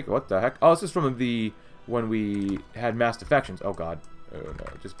definitely trying to make... What the heck? Oh, this is from the... When we had mass defections. Oh, God. Oh, no.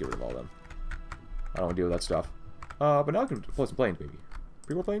 Just get rid of all of them. I don't want to deal with that stuff. But now I can deploy some planes, maybe.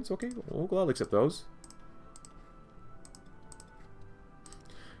 Pre-war planes? Okay. We'll gladly accept those.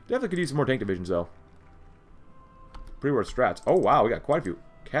 Definitely could use some more tank divisions, though. Pre-war strats. Oh, wow. We got quite a few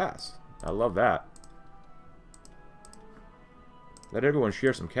casts. I love that. Let everyone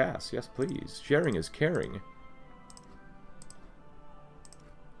share some cash. Yes, please. Sharing is caring.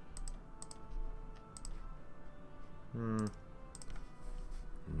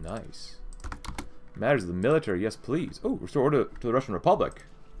 Nice. Matters of the military. Yes, please. Oh, restore order to the Russian Republic.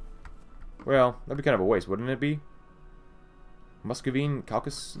 Well, that'd be kind of a waste, wouldn't it be? Muscovine,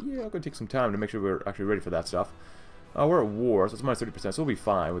 Caucasus? Yeah, I'm going to take some time to make sure we're actually ready for that stuff. We're at war, so it's minus 30%, so we'll be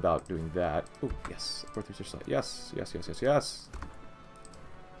fine without doing that. Oh, yes. Fourth research site. Yes, yes, yes, yes, yes.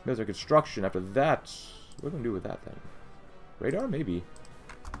 Military construction. After that, what are we going to do with that then? Radar? Maybe.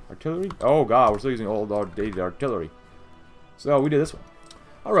 Artillery? Oh, God, we're still using old outdated artillery. So, we did this one.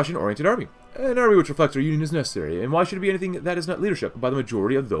 A Russian-oriented army. An army which reflects our union is necessary, and why should it be anything that is not leadership by the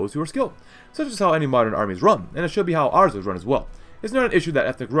majority of those who are skilled? Such is how any modern army is run, and it should be how ours is run as well. It's not an issue that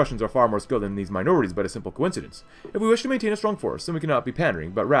ethnic Russians are far more skilled than these minorities, but a simple coincidence. If we wish to maintain a strong force, then we cannot be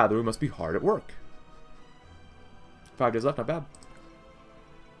pandering, but rather we must be hard at work. 5 days left, not bad.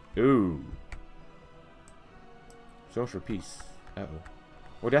 Ooh. So much for peace. Uh-oh.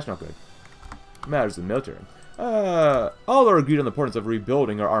 Well, that's not good. Matters of the military. All are agreed on the importance of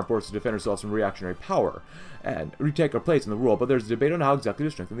rebuilding our armed forces to defend ourselves from reactionary power and retake our place in the world, but there's a debate on how exactly to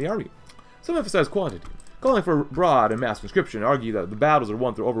strengthen the army. Some emphasize quantity, calling for broad and mass conscription, and argue that the battles are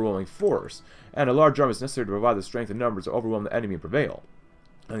won through overwhelming force, and a large army is necessary to provide the strength and numbers to overwhelm the enemy and prevail.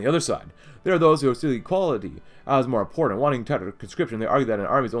 On the other side, there are those who see equality as more important. Wanting tighter conscription, they argue that an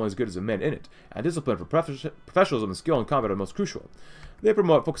army is only as good as the men in it, and discipline for professionalism and skill in combat are most crucial. They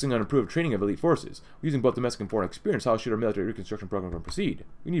promote focusing on improved training of elite forces. Using both domestic and foreign experience, how should our military reconstruction program proceed?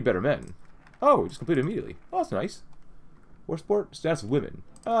 We need better men. Oh, we just completed immediately. Oh, that's nice. War sport? Status of women.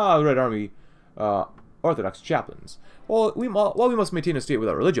 Ah, the Red Army, Orthodox chaplains. While we must maintain a state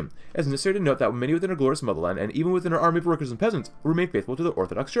without religion, it is necessary to note that many within our glorious motherland, and even within our army of workers and peasants, remain faithful to the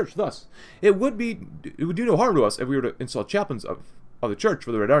Orthodox Church. Thus, it would do no harm to us if we were to install chaplains of the church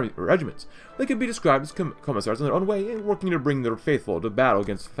for the Red Army regiments. They could be described as commissars in their own way, and working to bring their faithful to battle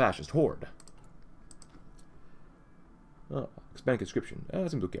against the fascist horde. Oh, expand conscription. That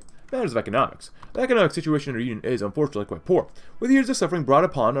seems okay. Matters of economics. The economic situation in our union is, unfortunately, quite poor. With years of suffering brought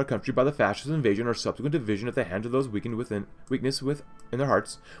upon our country by the fascist invasion or subsequent division at the hands of those weakened within weakness in their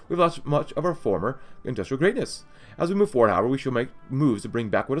hearts, we've lost much of our former industrial greatness. As we move forward, however, we shall make moves to bring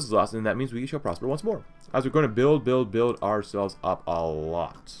back what is lost, and that means we shall prosper once more. As we're going to build ourselves up a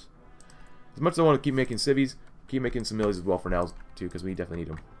lot. As much as I want to keep making civvies, keep making some millis as well for now, too, because we definitely need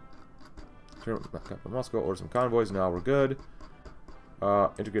them. Turn back up in Moscow, order some convoys, now we're good.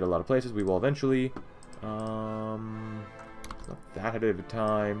 Integrate a lot of places, we will eventually. It's not that ahead of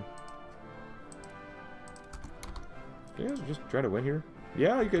time. You guys are just trying to win here?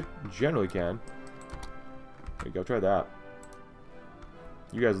 Yeah, you guys generally can. There you go, try that.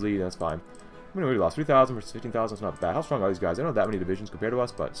 You guys lead, that's fine. I mean, we lost 3,000 versus 15,000, it's not bad. How strong are these guys? I don't have that many divisions compared to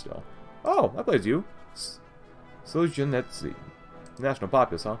us, but still. Oh, that plays you. Solution, let's see. National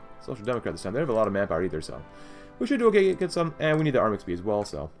Populace, huh? Social Democrat this time. They don't have a lot of manpower either, so. We should do okay, get some, and we need the arm XP as well,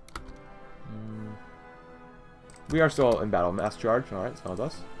 so. We are still in battle. Mass charge, alright, it's fine with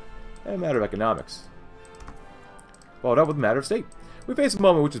us. And matter of economics. Followed up with matter of state. We face a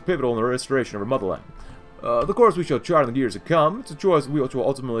moment which is pivotal in the restoration of our motherland. The course we shall chart in the years to come. It's a choice which will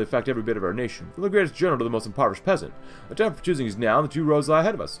ultimately affect every bit of our nation, from the greatest general to the most impoverished peasant. The time for choosing is now, and the 2 roads lie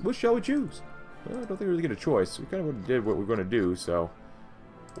ahead of us. Which shall we choose? Well, I don't think we really get a choice. We kind of did what we're going to do, so.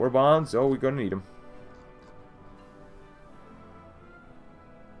 War bonds, oh, we're going to need them.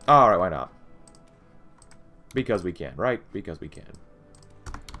 Alright, why not? Because we can, right? Because we can.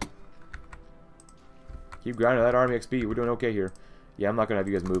 Keep grinding that army XP. We're doing okay here. Yeah, I'm not going to have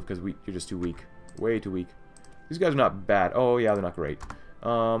you guys move because you're just too weak. Way too weak. These guys are not bad. Oh, yeah, they're not great.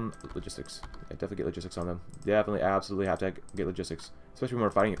 Logistics. Yeah, definitely get logistics on them. Definitely, absolutely have to get logistics. Especially when we're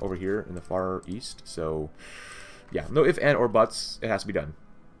fighting over here in the far east. So, yeah, no if, and, or buts. It has to be done.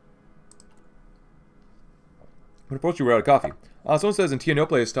 But unfortunately, we're out of coffee. Someone says in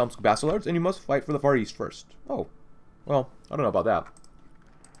Tianople is Tomsk Basilards, and you must fight for the Far East first. Oh. Well, I don't know about that.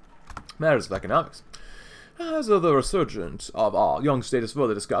 Matters of economics. As of the resurgence of our young state is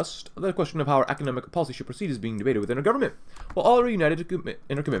further discussed, the question of how our economic policy should proceed is being debated within our government. While all are united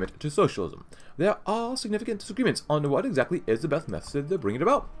in our commitment to socialism, there are significant disagreements on what exactly is the best method to bring it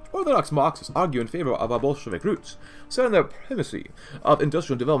about. Orthodox Marxists argue in favor of our Bolshevik roots, citing the primacy of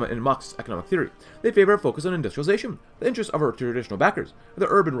industrial development in Marxist economic theory. They favor a focus on industrialization, the interests of our traditional backers, the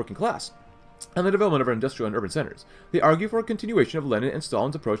urban working class. and the development of our industrial and urban centers. They argue for a continuation of Lenin and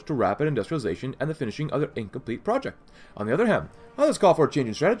Stalin's approach to rapid industrialization and the finishing of their incomplete project. On the other hand, others call for a change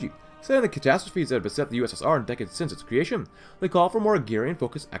in strategy, citing the catastrophes that have beset the USSR in decades since its creation. They call for a more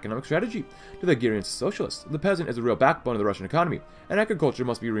agrarian-focused economic strategy. To the agrarian socialists, the peasant is the real backbone of the Russian economy, and agriculture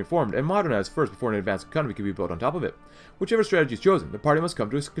must be reformed and modernized first before an advanced economy can be built on top of it. Whichever strategy is chosen, the party must come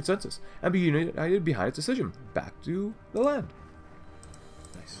to a consensus and be united behind its decision. Back to the land.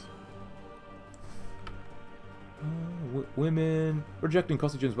 Nice. Women rejecting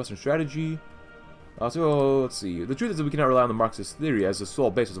Kostygin's Western strategy. So let's see. The truth is that we cannot rely on the Marxist theory as the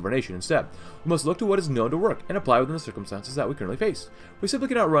sole basis of our nation. Instead, we must look to what is known to work and apply within the circumstances that we currently face. We simply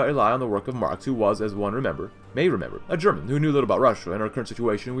cannot rely on the work of Marx, who was, as one may remember, a German who knew little about Russia. In our current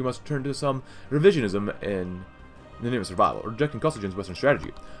situation, we must turn to some revisionism in the name of survival, rejecting Kostygin's Western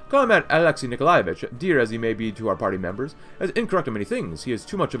strategy. Comrade Alexei Nikolaevich, dear as he may be to our party members, is incorrect in many things. He is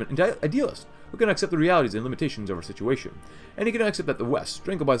too much of an idealist who cannot accept the realities and limitations of our situation, and he cannot accept that the West,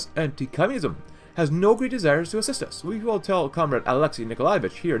 strangled by anti-communism, has no great desires to assist us. We will tell Comrade Alexei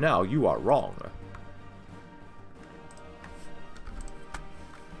Nikolaevich here now, you are wrong.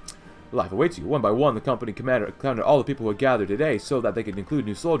 Life awaits you. One by one, the company commander counted all the people who had gathered today so that they could include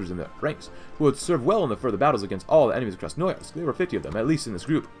new soldiers in their ranks, who would serve well in the further battles against all the enemies of Krasnoyarsk. There were 50 of them, at least in this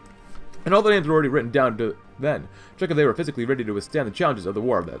group. And all the names were already written down to then. Check if they were physically ready to withstand the challenges of the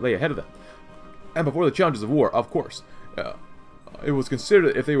war that lay ahead of them. And before the challenges of war, of course. It was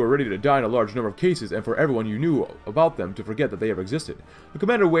considered if they were ready to die in a large number of cases, and for everyone you knew about them to forget that they ever existed. The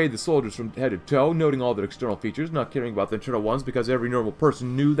commander weighed the soldiers from head to toe, noting all their external features, not caring about the internal ones, because every normal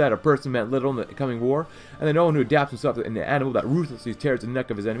person knew that a person meant little in the coming war, and that no one who adapts himself in the animal that ruthlessly tears the neck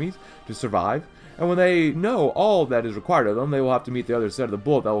of his enemies to survive. And when they know all that is required of them, they will have to meet the other side of the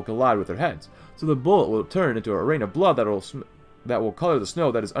bullet that will collide with their heads. So the bullet will turn into a rain of blood that will color the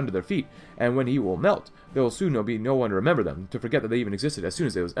snow that is under their feet, and when he will melt, there will soon be no one to remember them, to forget that they even existed as soon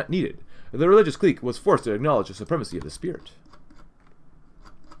as it was needed. The religious clique was forced to acknowledge the supremacy of the spirit.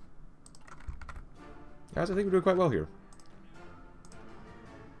 Guys, I think we're doing quite well here.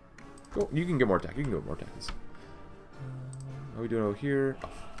 Cool, you can get more attack, How are we doing over here? Oh.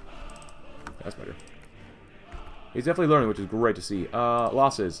 That's better. He's definitely learning, which is great to see.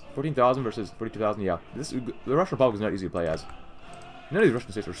 Losses. 14,000 versus 42,000, yeah. The Russian Republic is not easy to play as. None of these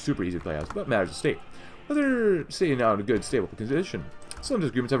Russian states are super easy to play as, but matters of state. But they're staying now in a good, stable position. Some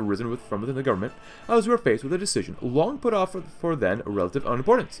disagreements have arisen from within the government, as we are faced with a decision long put off for then relative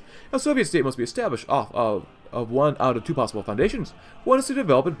unimportance. A Soviet state must be established off of one out of two possible foundations. One is to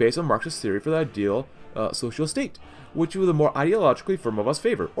develop it based on Marxist theory for the ideal social state, which the more ideologically firm of us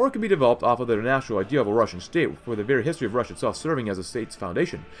favor, or it can be developed off of the national idea of a Russian state, for the very history of Russia itself serving as a state's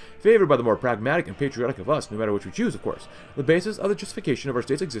foundation, favored by the more pragmatic and patriotic of us, no matter which we choose, of course, the basis of the justification of our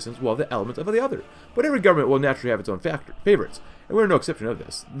state's existence will have the elements of the other. But every government will naturally have its own favorites, and we're no exception of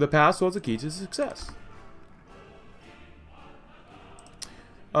this. The past holds the key to success.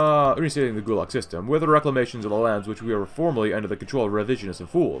 Restating the Gulag system, with the reclamations of the lands which we are formerly under the control of revisionists and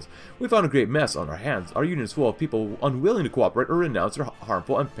fools, we found a great mess on our hands. Our union is full of people unwilling to cooperate or renounce their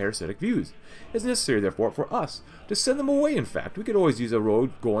harmful and parasitic views. It is necessary, therefore, for us to send them away. In fact, we could always use a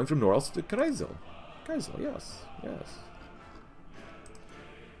road going from Norilsk to Kreisel. Kreisel, yes, yes.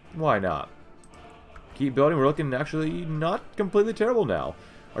 Why not? Keep building. We're looking actually not completely terrible now.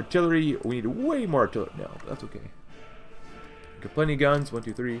 Artillery, we need way more artillery. No, that's okay. Got plenty of guns. 1,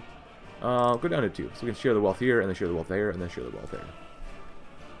 2, 3. Go down to 2. So we can share the wealth here, and then share the wealth there, and then share the wealth there.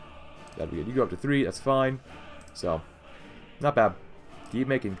 That'd be good. You go up to 3. That's fine. So, not bad. Keep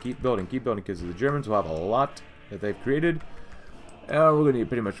making, keep building, because the Germans will have a lot that they've created. And we're going to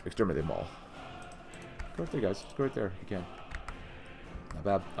pretty much exterminate them all. Go right there, guys. Go right there if you can. Not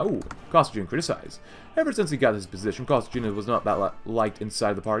bad. Oh, Kostygin criticized. Ever since he got his position, Kostygin was not that liked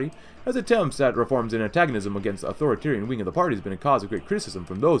inside the party. His attempts at reforms and antagonism against the authoritarian wing of the party has been a cause of great criticism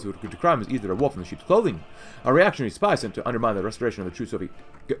from those who would decry him as either a wolf in the sheep's clothing, a reactionary spy sent to undermine the restoration of the true Soviet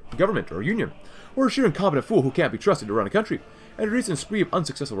government or union, or a sheer incompetent fool who can't be trusted to run a country. And a recent spree of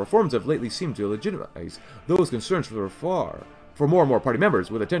unsuccessful reforms have lately seemed to legitimize those concerns for more and more party members,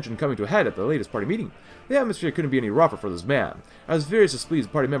 with attention coming to a head at the latest party meeting. The atmosphere couldn't be any rougher for this man, as various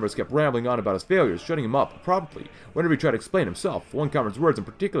displeased party members kept rambling on about his failures, shutting him up promptly whenever he tried to explain himself. One comrade's words in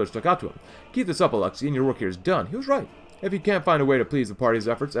particular stuck out to him. "Keep this up, Alexei, and your work here is done." He was right. If you can't find a way to please the party's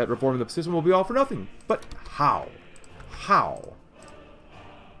efforts at reforming the system, will be all for nothing. But how? How?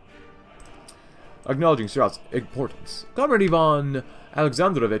 acknowledging Serov's importance. Comrade Ivan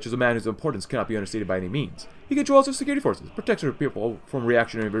Alexandrovich is a man whose importance cannot be understated by any means. He controls our security forces, protects our people from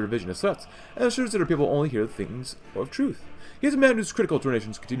reactionary revisionist threats, and ensures that our people only hear things of truth. He is a man who's critical to our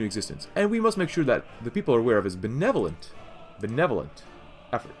nation's continued existence, and we must make sure that the people are aware of his benevolent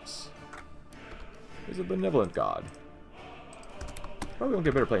efforts. He's a benevolent god. Probably won't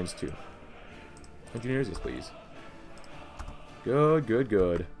get better planes, too. Engineers, yes please. Good, good,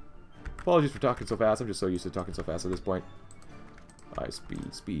 good. Apologies for talking so fast. I'm just so used to talking so fast at this point. Alright,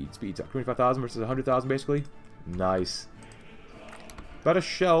 speed. 25,000 versus 100,000, basically. Nice. Better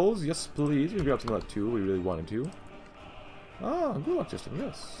shells, yes please. We can grab some of that too. We really wanted to. Ah, good luck system,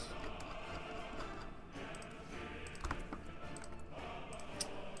 yes.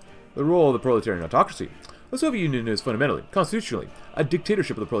 The role of the proletarian autocracy. The Soviet Union is fundamentally, constitutionally, a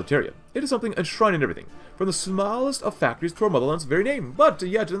dictatorship of the proletariat. It is something enshrined in everything, from the smallest of factories to our motherland's very name. But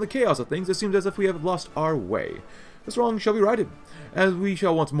yet, in the chaos of things, it seems as if we have lost our way. This wrong shall be righted, as we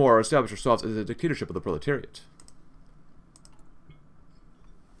shall once more establish ourselves as a dictatorship of the proletariat.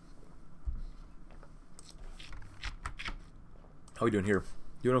 How are we doing here?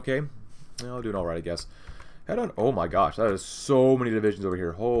 Doing okay? Well, doing alright, I guess. Head on. Oh my gosh, that is so many divisions over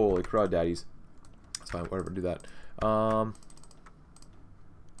here. Holy crud, daddies. That's fine, whatever, do that. Go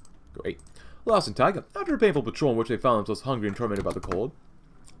 8. Lost in Taiga. After a painful patrol in which they found themselves hungry and tormented by the cold,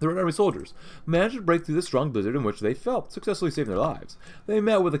 the Red Army soldiers managed to break through the strong blizzard in which they fell, successfully saving their lives. They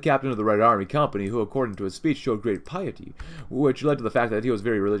met with the captain of the Red Army Company, who, according to his speech, showed great piety, which led to the fact that he was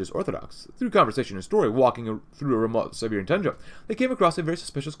very religious orthodox. Through conversation and story, walking through a remote Siberian tundra, they came across a very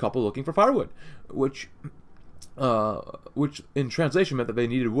suspicious couple looking for firewood, which in translation meant that they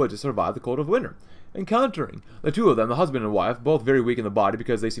needed wood to survive the cold of winter. Encountering the two of them, the husband and wife, both very weak in the body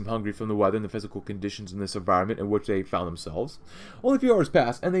because they seemed hungry from the weather and the physical conditions in this environment in which they found themselves. Only a few hours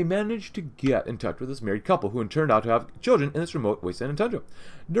passed, and they managed to get in touch with this married couple, who turned out to have children in this remote wasteland and tundra.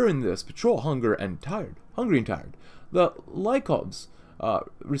 During this patrol, hungry and tired, the Lykovs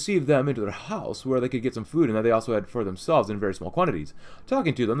received them into their house where they could get some food and that they also had for themselves in very small quantities.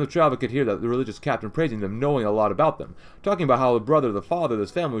 Talking to them, the traveler could hear that the religious captain praising them, knowing a lot about them, talking about how the brother of the father of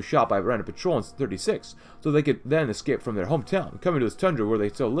this family was shot by a random patrol in 36, so they could then escape from their hometown, coming to this tundra where they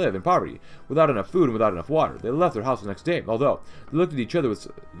still live in poverty, without enough food and without enough water. They left their house the next day, although they looked at each other with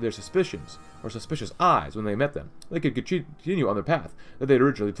their suspicions, or suspicious eyes when they met them. They could continue on their path that they had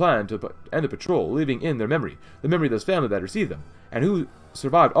originally planned to end the patrol, leaving in their memory, the memory of this family that received them, and who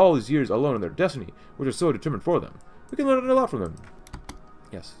survived all these years alone in their destiny, which was so determined for them. We can learn a lot from them.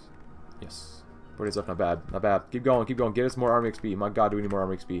 Yes. Yes. 40 stuff, not bad. Not bad. Keep going, keep going. Get us more army XP. My god, do we need more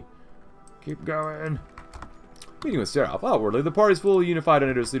army XP. Keep going. Meeting with Serov. Outwardly, the party is fully unified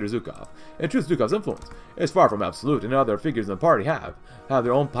under its leader Zhukov. In truth, Zhukov's influence is far from absolute, and other figures in the party have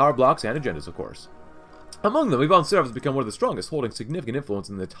their own power blocks and agendas, of course. Among them, Ivan Serov has become one of the strongest, holding significant influence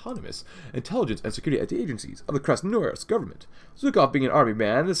in the autonomous intelligence and security agencies of the Krasnoyarsk government. Zhukov, being an army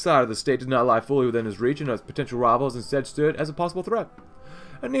man, this side of the state did not lie fully within his reach, and his potential rivals instead stood as a possible threat.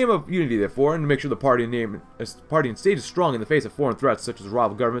 A name of unity, therefore, and to make sure the party and state is strong in the face of foreign threats such as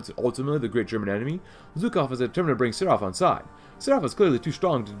rival governments and ultimately the great German enemy, Zhukov is determined to bring Serov on side. Serov is clearly too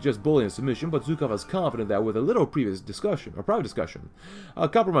strong to just bully and submission, but Zhukov is confident that with a little private discussion, a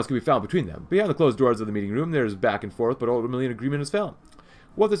compromise can be found between them. Behind the closed doors of the meeting room, there is back and forth, but ultimately an agreement is found.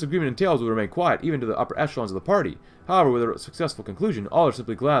 What this agreement entails will remain quiet, even to the upper echelons of the party. However, with a successful conclusion, all are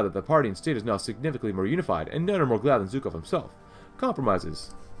simply glad that the party and state is now significantly more unified, and none are more glad than Zhukov himself.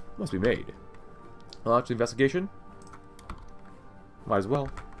 Compromises must be made. Launch the investigation? Might as well,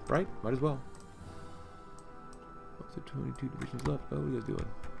 right? Might as well. What's the 22 divisions left? Oh, what are you guys doing?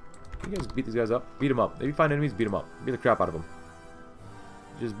 Can you guys beat these guys up? Beat them up. If you find enemies, beat them up. Beat the crap out of them.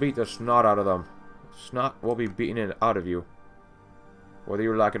 Just beat the snot out of them. Snot will be beating it out of you, whether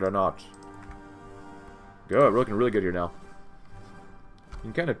you like it or not. Good. We're looking really good here now. You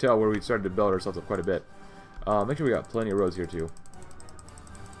can kind of tell where we started to build ourselves up quite a bit. Make sure we got plenty of roads here too.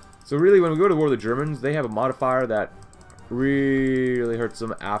 So really, when we go to war with the Germans, they have a modifier that really hurts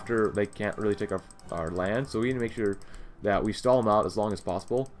them after they can't really take our land. So we need to make sure that we stall them out as long as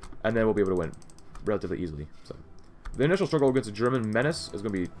possible, and then we'll be able to win relatively easily. So the initial struggle against the German menace is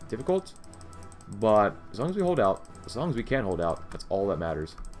going to be difficult, but as long as we hold out, as long as we can hold out, that's all that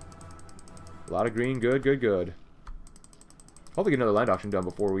matters. A lot of green, good, good, good. Hopefully get another land auction done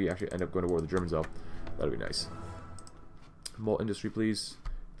before we actually end up going to war with the Germans, though. That'd be nice. Malt industry, please.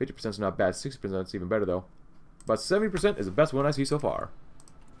 50% is not bad. 60% is even better, though. But 70% is the best one I see so far.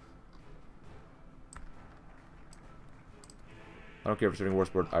 I don't care if it's starting war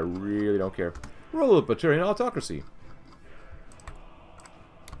sport. I really don't care. Rule of Baturian autocracy.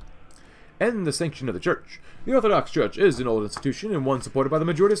 and the sanction of the Church. The Orthodox Church is an old institution and one supported by the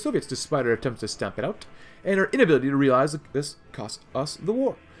majority of Soviets despite our attempts to stamp it out, and our inability to realize that this cost us the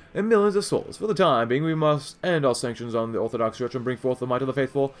war and millions of souls. For the time being, we must end all sanctions on the Orthodox Church and bring forth the might of the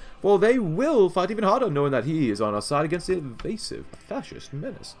faithful, for they will fight even harder knowing that he is on our side against the invasive fascist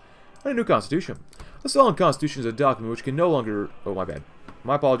menace. And a new constitution. The Stalin Constitution is a document which can no longer... Oh, my bad.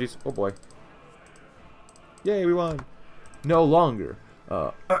 My apologies. Oh, boy. Yay, we won. No longer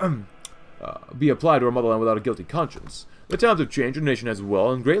be applied to our motherland without a guilty conscience. The times have changed, our nation has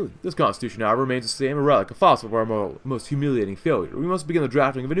well and greatly. This constitution, however, remains the same, a relic, a fossil of our most humiliating failure. We must begin the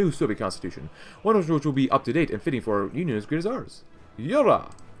drafting of a new Soviet constitution, one which will be up to date and fitting for a union as great as ours.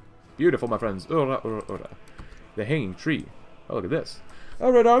 Yura! Beautiful, my friends. Ura, ura, ura. The hanging tree. Oh, look at this.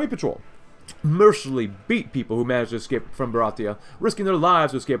 A Red Army patrol. Mercilessly beat people who managed to escape from Baratia, risking their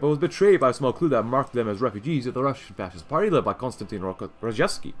lives to escape, but was betrayed by a small clue that marked them as refugees of the Russian fascist party led by Konstantin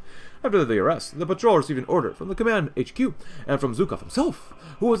Rozhevsky. After the arrest, the patrol received an order from the command HQ and from Zhukov himself,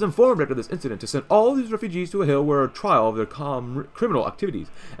 who was informed after this incident to send all these refugees to a hill where a trial of their criminal activities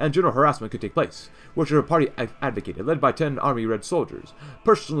and general harassment could take place, which their party advocated, led by 10 Army Red soldiers.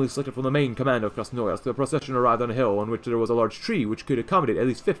 Personally selected from the main command of Krasnoyarsk, the procession arrived on a hill on which there was a large tree which could accommodate at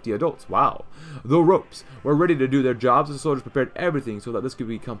least 50 adults. Wow. The ropes were ready to do their jobs, and the soldiers prepared everything so that this could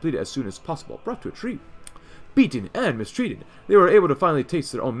be completed as soon as possible. Brought to a tree. Beaten and mistreated, they were able to finally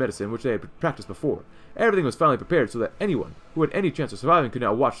taste their own medicine, which they had practiced before. Everything was finally prepared so that anyone who had any chance of surviving could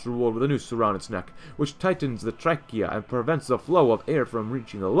now watch the world with a noose around its neck, which tightens the trachea and prevents the flow of air from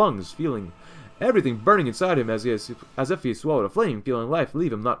reaching the lungs, feeling everything burning inside him as if he swallowed a flame, feeling life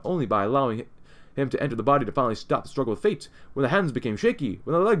leave him not only by allowing him to enter the body to finally stop the struggle with fate, when the hands became shaky,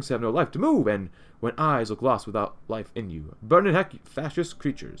 when the legs have no life to move, and when eyes look lost without life in you. Burning fascist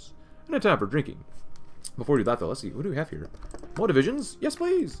creatures. And a time for drinking. Before we do that, though, let's see. What do we have here? More divisions? Yes,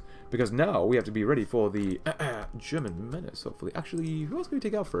 please! Because now we have to be ready for the German menace, hopefully. Actually, who else can we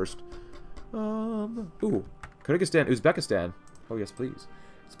take out first? Ooh. Kyrgyzstan, Uzbekistan. Oh, yes, please.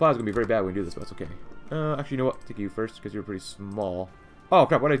 Supplies are going to be very bad when we do this, but that's okay. Actually, you know what? Take you first, because you're pretty small. Oh,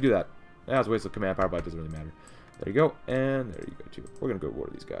 crap. Why did I do that? That's a waste of command power, but it doesn't really matter. There you go. And there you go, too. We're going to go to war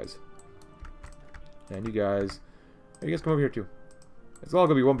with these guys. And you guys come over here, too. It's all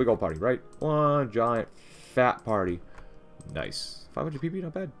going to be one big old party, right? One giant fat party. Nice. 500 PP,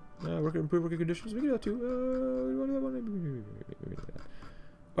 not bad. Improve working conditions. We can do that, too. We want to do that.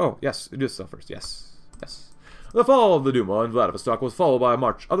 Oh, yes. Do this stuff first. Yes. Yes. The fall of the Duma in Vladivostok was followed by a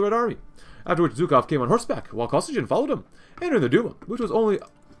march of the Red Army, after which Zhukov came on horseback, while Kosygin followed him. Entering the Duma, which was only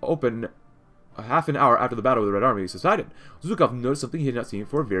open a half an hour after the battle with the Red Army subsided, Zhukov noticed something he had not seen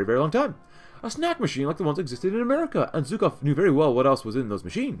for a very, very long time. A snack machine like the ones that existed in America, and Zhukov knew very well what else was in those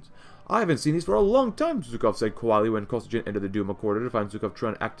machines. I haven't seen these for a long time, Zhukov said quietly when Kosygin entered the Duma quarter to find Zhukov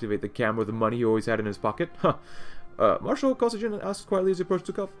trying to activate the camera with the money he always had in his pocket. Huh. Marshal, Kosygin asked quietly as he approached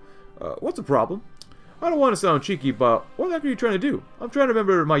Zhukov. What's the problem? I don't want to sound cheeky, but what the heck are you trying to do? I'm trying to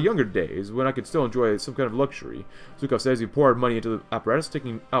remember my younger days, when I could still enjoy some kind of luxury. Zhukov says he poured money into the apparatus,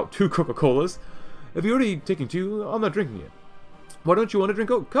 taking out 2 Coca-Colas. If you're already taking 2, I'm not drinking it. Why don't you want to drink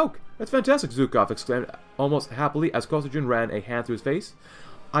Coke? That's fantastic, Zhukov exclaimed almost happily as Kosygin ran a hand through his face.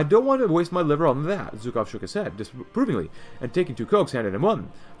 I don't want to waste my liver on that, Zhukov shook his head, disapprovingly, and taking 2 Cokes handed him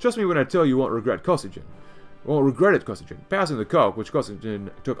one. Trust me when I tell you won't regret Kosygin. Won't regret it, Kosygin. Passing the Coke, which Kosygin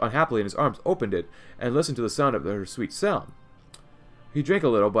took unhappily in his arms, opened it, and listened to the sound of her sweet sound. He drank a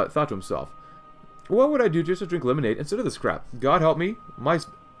little, but thought to himself, what would I do just to drink lemonade instead of this crap? God help me, my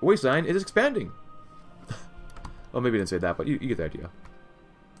waistline is expanding. Well, maybe he didn't say that, but you get the idea.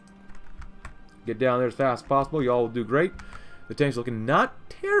 Get down there as fast as possible. Y'all will do great. The tank's looking not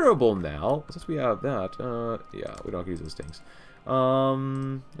terrible now. Since we have that, yeah, we don't have to use those tanks.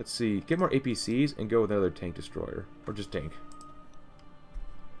 Let's see. Get more APCs and go with another tank destroyer. Or just tank.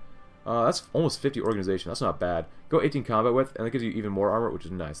 That's almost 50 organization. That's not bad. Go 18 combat width, and that gives you even more armor, which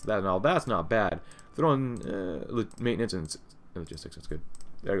is nice. That's not bad. Throw in maintenance and logistics. That's good.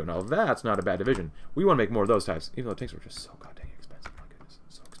 There you go. Now that's not a bad division. We want to make more of those types, even though tanks are just so goddamn expensive. My goodness,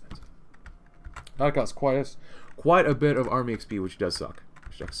 so expensive. That costs quite a bit of army XP, which does suck.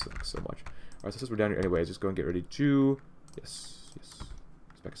 Which sucks so much. Alright, so since we're down here anyways, just go and get ready to... Yes.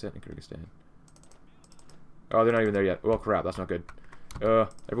 Uzbekistan and Kyrgyzstan. Oh, they're not even there yet. Well, crap, that's not good.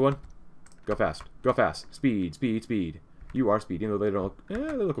 Everyone, go fast. Go fast. Speed, speed, speed. You are speed, even though they don't look... they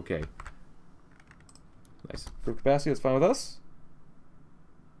look okay. Nice. Group capacity, that's fine with us.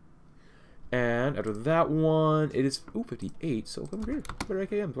 And after that one, it is 58, so come here. Better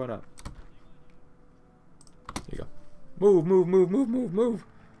AKMs, why not? There you go. Move, move, move, move, move, move.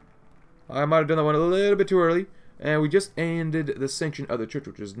 I might have done that one a little bit too early. And we just ended the sanction of the church,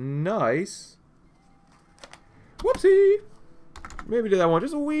 which is nice. Whoopsie! Maybe did that one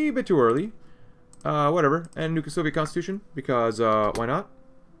just a wee bit too early. Whatever. And nuke a Soviet constitution, because, why not?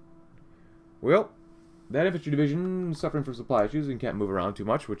 Well, that infantry division suffering from supply issues and can't move around too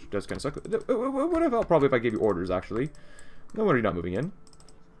much, which does kind of suck. It would have helped probably if I gave you orders, actually. No wonder you're not moving in.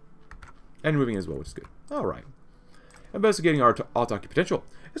 And moving in as well, which is good. Alright. Investigating our autarky potential.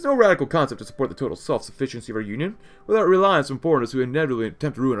 It's no radical concept to support the total self-sufficiency of our union without reliance on foreigners who inevitably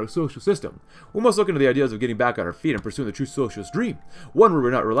attempt to ruin our social system. We must look into the ideas of getting back on our feet and pursuing the true socialist dream, one where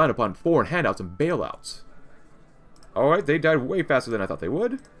we're not relying upon foreign handouts and bailouts. Alright, they died way faster than I thought they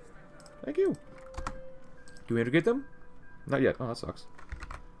would. Thank you. Do we integrate them? Not yet. Oh, that sucks.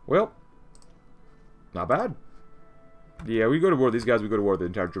 Well, not bad. Yeah, we go to war with these guys, we go to war with the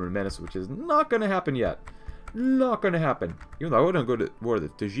entire German menace, which is not going to happen yet. Not going to happen. Even though I wouldn't go to war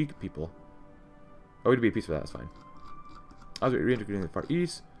with the Tajik people. Oh, we'd be at peace for that, that's fine. I was reintegrating the Far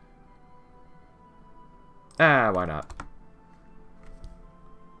East. Ah, why not?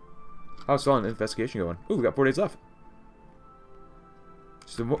 How's Stalin investigation going? Ooh, we got 4 days left.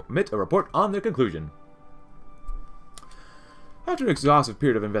 Submit a report on their conclusion. After an exhaustive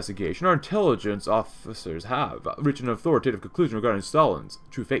period of investigation, our intelligence officers have reached an authoritative conclusion regarding Stalin's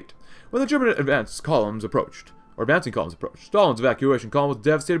true fate. When the German advancing columns approached, Stalin's evacuation column was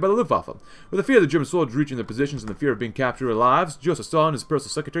devastated by the Luftwaffe. With the fear of the German soldiers reaching their positions and the fear of being captured alive, Joseph Stalin and his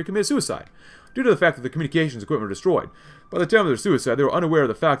personal secretary committed suicide. Due to the fact that the communications equipment were destroyed. By the time of their suicide, they were unaware of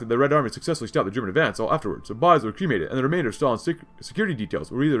the fact that the Red Army successfully stopped the German advance all afterwards. Their bodies were cremated, and the remainder of Stalin's security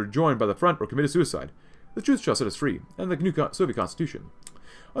details were either joined by the front or committed suicide. The truth shall set us free, and the new Soviet Constitution.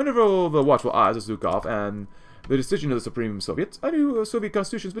 Under the watchful eyes of Zhukov and the decision of the Supreme Soviet, a new Soviet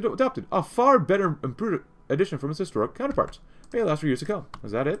Constitution has been adopted, a far better improved edition from its historic counterparts. May last for years to come.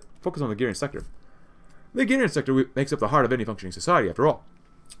 Is that it? Focus on the agrarian sector. The agrarian sector makes up the heart of any functioning society, after all.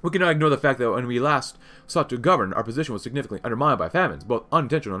 We cannot ignore the fact that when we last sought to govern, our position was significantly undermined by famines, both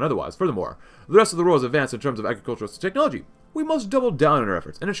unintentional and otherwise. Furthermore, the rest of the world has advanced in terms of agricultural technology. We must double down on our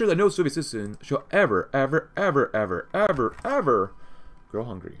efforts and ensure that no Soviet citizen shall ever grow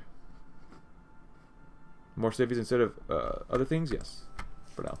hungry. More savings instead of other things? Yes.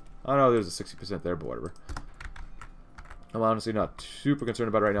 For now. I know there's a 60% there, but whatever. I'm honestly not super concerned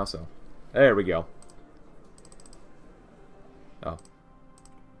about it right now, so. There we go. Oh.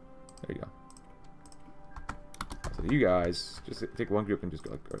 There you go. So you guys, just take one group and just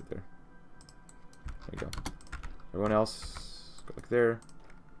go like right there. There you go. Everyone else, go like there.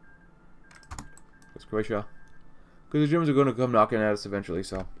 That's Croatia. Because the Germans are going to come knocking at us eventually,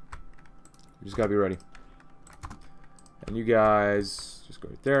 so. You just gotta be ready. And you guys, just go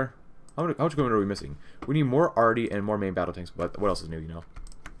right there. How much equipment are we missing? We need more arty and more main battle tanks, but what else is new, you know?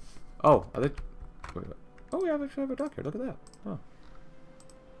 Oh, are they... Wait. Oh, we actually have a dock here, look at that. Oh.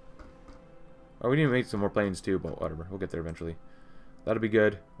 Oh, we need to make some more planes too, but whatever. We'll get there eventually. That'll be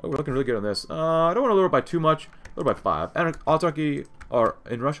good. Oh, we're looking really good on this. I don't want to lower it by too much. Lower it by 5. And autarky are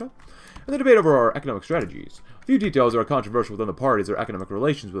in Russia. And the debate over our economic strategies. A few details are controversial within the parties are economic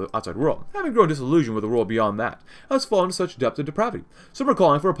relations with the outside world. Having grown disillusioned with the world beyond that, has fallen to such depth of depravity. Some are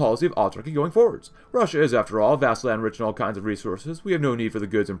calling for a policy of autarky going forwards. Russia is, after all, vast land rich in all kinds of resources. We have no need for the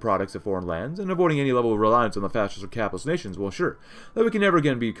goods and products of foreign lands, and avoiding any level of reliance on the fascist or capitalist nations will ensure that we can never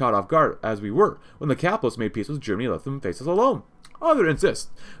again be caught off guard as we were when the capitalists made peace with Germany and left them face us alone. Others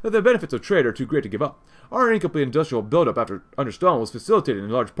insist that the benefits of trade are too great to give up. Our incomplete industrial buildup under Stalin was facilitated in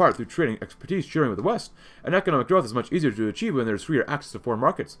large part through trading expertise sharing with the West, and economic growth is much easier to achieve when there is freer access to foreign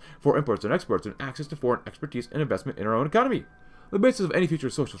markets for imports and exports and access to foreign expertise and investment in our own economy. The basis of any future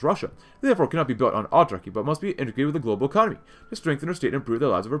socialist Russia, therefore, cannot be built on autarky, but must be integrated with the global economy to strengthen our state and improve the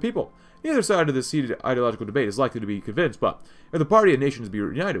lives of our people. Neither side of this heated ideological debate is likely to be convinced, but if the party and nations be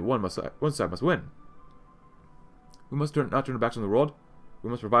united, one side must win. We must not turn our backs on the world. We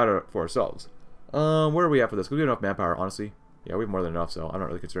must provide for ourselves. Where are we at for this? Because we have enough manpower, honestly. Yeah, we have more than enough, so I'm not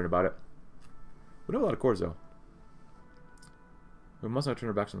really concerned about it. We have a lot of cores, though. We must not turn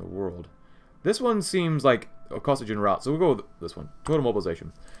our backs on the world. This one seems like a costly general route, so we'll go with this one. Total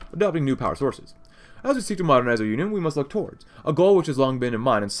mobilization. Adopting new power sources. As we seek to modernize our union, we must look towards a goal which has long been in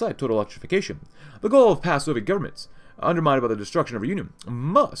mind and sight, total electrification. The goal of past Soviet governments, undermined by the destruction of our union,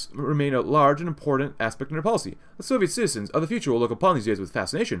 must remain a large and important aspect in our policy. The Soviet citizens of the future will look upon these days with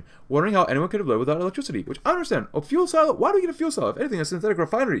fascination, wondering how anyone could have lived without electricity, which I understand. A fuel cell? Why do we get a fuel cell? If anything, a synthetic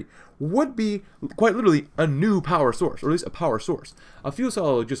refinery would be quite literally a new power source, or at least a power source. A fuel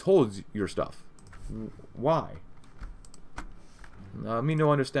cell just holds your stuff. Why? Me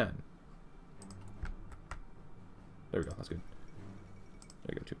no understand. There we go, that's good.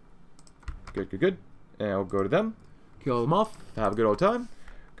 There you go, too. Good. And we'll go to them. Kill them off. Have a good old time.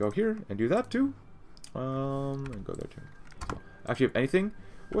 Go here and do that too. And go there too. So, actually, if anything,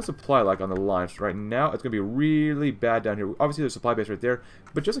 what's supply like on the lines right now? It's going to be really bad down here. Obviously, there's a supply base right there.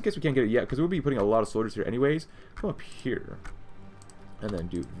 But just in case we can't get it yet, because we'll be putting a lot of soldiers here anyways, come up here. And then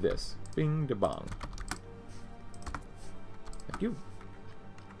do this. Bing da bong. Thank you.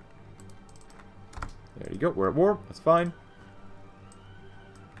 There you go. We're at war. That's fine.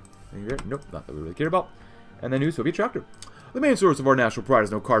 Anything there? Nope. Not that we really care about. And then new Soviet tractor. The main source of our national pride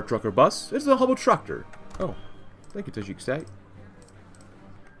is no car, truck, or bus. It is a humble tractor. Oh. Thank you, Tajik.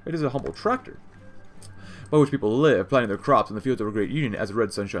 It is a humble tractor, by which people live, planting their crops in the fields of our great union as the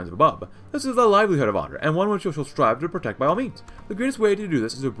red sun shines above. This is the livelihood of honor, and one which we shall strive to protect by all means. The greatest way to do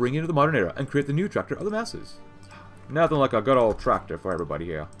this is to bring it into the modern era and create the new tractor of the masses. Nothing like a good old tractor for everybody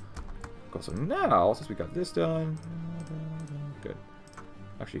here. So now, since we got this done, good.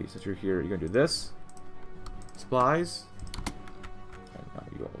 Actually, since you're here, you're gonna do this. Supplies. And now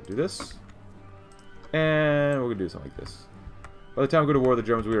you all do this. And we're gonna do something like this. By the time we go to war with the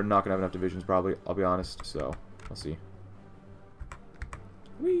Germans, we are not gonna have enough divisions, probably. I'll be honest. So, we'll see.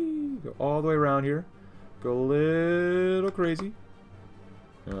 Whee! Go all the way around here. Go a little crazy.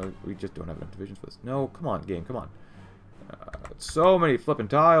 We just don't have enough divisions for this. No, come on, game, come on. So many flipping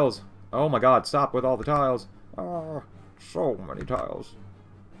tiles. Oh my god, stop with all the tiles. Oh, so many tiles.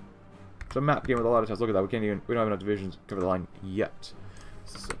 It's a map game with a lot of tiles. Look at that. We don't have enough divisions to cover the line yet.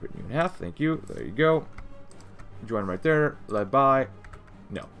 Separate you in half. Thank you. There you go. Join right there. Led by.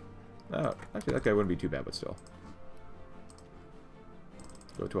 No. Actually, that guy wouldn't be too bad, but still.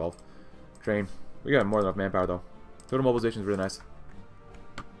 Go 12. Train. We got more than enough manpower, though. Total mobilization is really nice.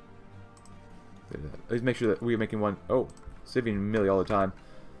 At least make sure that we're making one. Oh, civilian milli all the time.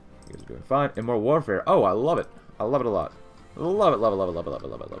 You guys are doing fine. And more warfare. Oh, I love it. I love it a lot. Love it, love it, love it, love it, love it,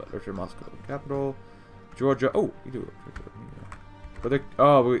 love it, love it. Richard, Moscow, capital. Georgia. Oh, you do it. But they.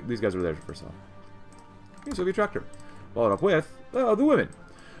 Oh, these guys were there first off. Okay, Soviet tractor. Followed up with the women.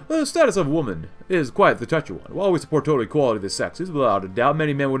 The status of woman is quite the touchy one. While we support total equality of the sexes, without a doubt,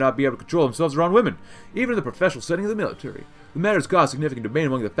 many men would not be able to control themselves around women, even in the professional setting of the military. The matter has caused significant debate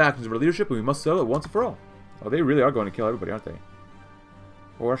among the factions of our leadership, and we must settle it once and for all. Oh, they really are going to kill everybody, aren't they?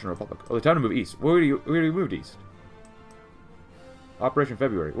 Oh, Russian Republic. Oh, they're time to move east. Where do you moved east? Operation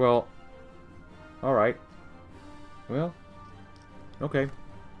February. Well, alright. Well, okay.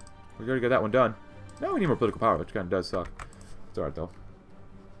 We already got that one done. Now we need more political power, which kind of does suck. It's alright, though.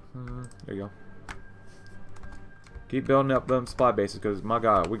 There you go. Keep building up them supply bases, because, my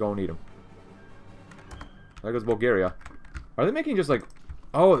god, we're going to need them. There goes Bulgaria. Are they making just, like...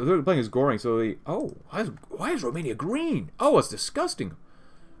 Oh, they're playing as Goring, so they... Oh, why is Romania green? Oh, it's disgusting.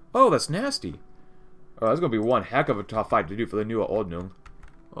 Oh, that's nasty. Oh, that's going to be one heck of a tough fight to do for the new Ordnung.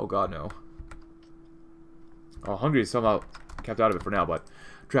 Oh, god, no. Oh, Hungary is somehow kept out of it for now, but...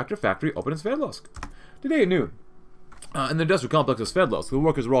 Tractor factory open in Sverdlovsk. Today at noon. In the industrial complex of Sverdlovsk, the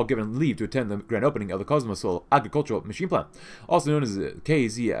workers were all given leave to attend the grand opening of the Cosmosol Agricultural Machine Plant, also known as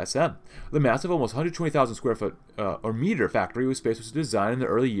KZSM. The massive, almost 120,000 square foot or meter factory was space was designed in the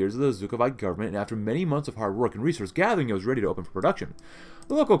early years of the Zhukov government, and after many months of hard work and resource gathering, it was ready to open for production.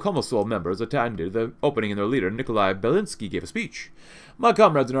 The local Komsomol members attended the opening, and their leader, Nikolai Belinsky, gave a speech. My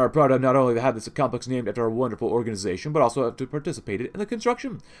comrades and I are proud to have not only had this complex named after our wonderful organization, but also to participated in the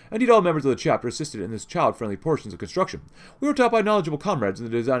construction. Indeed, all members of the chapter assisted in this child-friendly portions of construction. We were taught by knowledgeable comrades in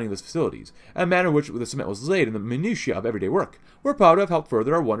the designing of the facilities, and the manner in which the cement was laid, and the minutiae of everyday work. We're proud to have helped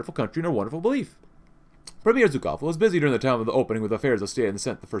further our wonderful country and our wonderful belief. Premier Zhukov was busy during the time of the opening with affairs of state and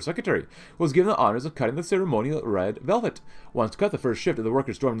sent the first secretary, who was given the honors of cutting the ceremonial red velvet. Once cut, the first shift of the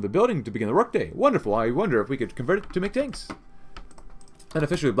workers stormed the building to begin the workday. Wonderful. I wonder if we could convert it to make tanks. And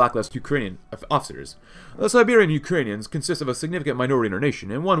officially blacklist Ukrainian officers. The Siberian Ukrainians consist of a significant minority in our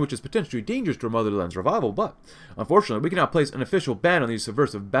nation, and one which is potentially dangerous to our motherland's revival, but, unfortunately, we cannot place an official ban on these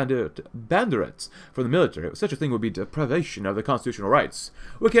subversive banderets from the military. Such a thing would be deprivation of the constitutional rights.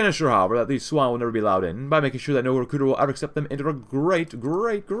 We can assure, however, that these swine will never be allowed in, by making sure that no recruiter will ever accept them into our great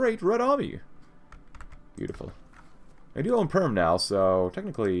Red Army. Beautiful. I do own Perm now, so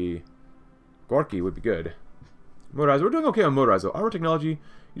technically Gorky would be good. Motorizer. We're doing okay on motorizer, though. Armor technology,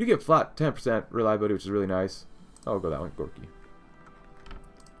 you do get flat 10% reliability, which is really nice. I'll go that one, Gorky.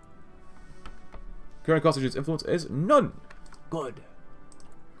 Current cost agent's influence is none. Good.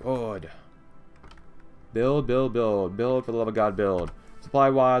 Good. Build, build, build. Build, for the love of God, build.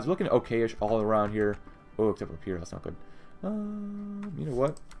 Supply-wise, we're looking okay-ish all around here. Oh, except up here, that's not good. You know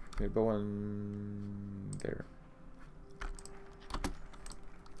what? Maybe go on there.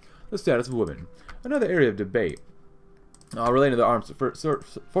 The status of women. Another area of debate. relating to the armed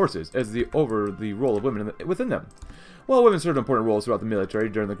forces as over the role of women within them. While women served important roles throughout the military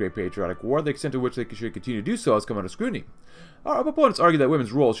during the Great Patriotic War, the extent to which they should continue to do so has come under scrutiny. Our opponents argue that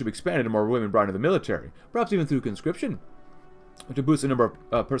women's roles should be expanded and more women brought into the military, perhaps even through conscription, to boost the number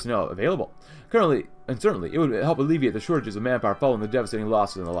of personnel available. Currently, and certainly, it would help alleviate the shortages of manpower following the devastating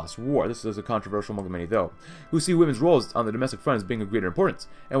losses in the last war. This is a controversial among many, though, who see women's roles on the domestic front as being of greater importance,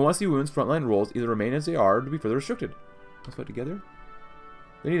 and want to see women's frontline roles either remain as they are or to be further restricted. Let's fight together.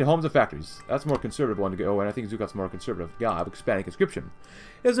 They need homes and factories. That's a more conservative one to go, and I think Zhukov's a more conservative guy of expanding conscription.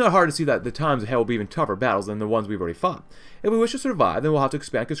 It's not hard to see that the times ahead will be even tougher battles than the ones we've already fought. If we wish to survive, then we'll have to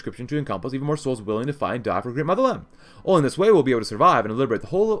expand conscription to encompass even more souls willing to fight and die for a great motherland. Only in this way we'll be able to survive and liberate the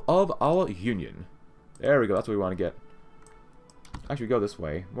whole of our union. There we go, that's what we want to get. Actually, go this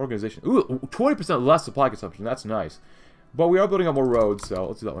way. More organization. Ooh, 20% less supply consumption. That's nice. But we are building up more roads, so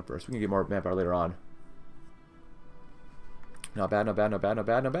let's do that one first. We can get more manpower later on. Not bad, not bad, not bad, not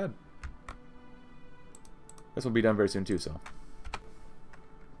bad, not bad. This will be done very soon too, so.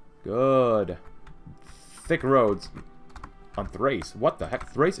 Good. Thick roads. On Thrace. What the heck?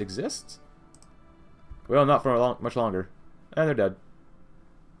 Thrace exists? Well, not for much longer. And they're dead.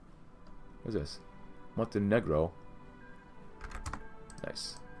 What's this? Montenegro.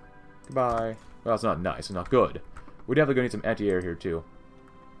 Nice. Goodbye. Well, it's not nice. It's not good. We definitely gonna need some anti-air here too.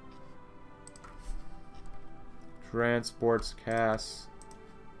 Transports, CAS.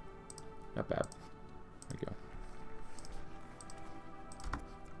 Not bad. There we go.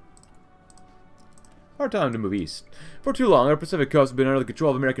 Our time to move east. For too long, our Pacific coast has been under the control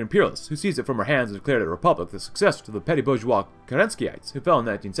of American imperialists, who seized it from our hands and declared it a republic, the successor to the petty bourgeois Kerenskytes, who fell in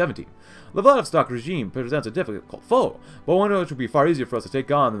 1917. The Vladivostok regime presents a difficult foe, but one which would be far easier for us to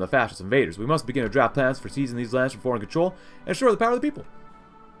take on than the fascist invaders. We must begin to draft plans for seizing these lands from foreign control and ensure the power of the people.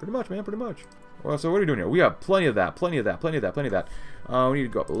 Pretty much, man, pretty much. Well, so what are we doing here? We have plenty of that, plenty of that, plenty of that, plenty of that. We need to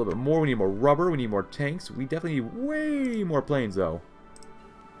go up a little bit more. We need more rubber. We need more tanks. We definitely need way more planes, though.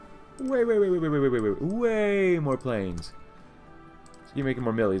 Way more planes. So you're making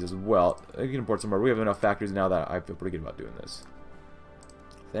more millies as well. You can import some more. We have enough factories now that I feel pretty good about doing this.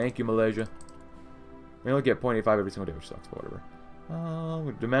 Thank you, Malaysia. We only get 0.85 every single day, which sucks, but whatever.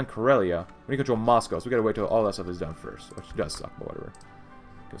 We demand Karelia. We need to control Moscow, so we gotta wait till all that stuff is done first, which does suck, but whatever.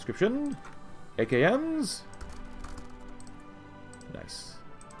 Conscription. AKMs. Nice.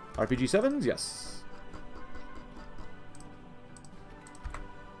 RPG 7s? Yes.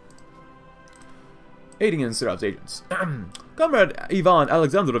 Aiding in Sirov's agents. Comrade Ivan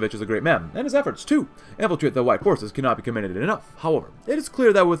Alexandrovich is a great man, and his efforts to infiltrate the White forces cannot be commended enough. However, it is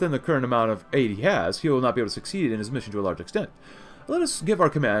clear that within the current amount of aid he has, he will not be able to succeed in his mission to a large extent. Let us give our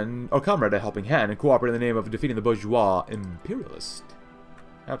comrade a helping hand and cooperate in the name of defeating the bourgeois imperialist.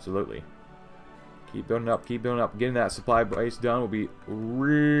 Absolutely. Keep building up, keep building up. Getting that supply base done will be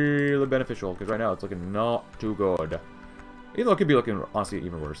really beneficial, because right now it's looking not too good. Even though it could be looking, honestly,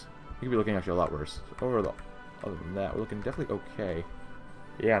 even worse. It could be looking actually a lot worse. Other than that, we're looking definitely okay.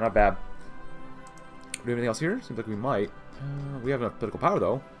 Yeah, not bad. Do we have anything else here? Seems like we might. We have enough political power,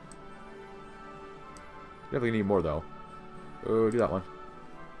 though. Definitely need more, though. Oh, do that one.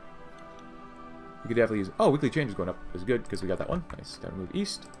 You could definitely use... Oh, weekly change is going up. It's good, because we got that one. Nice. Time to move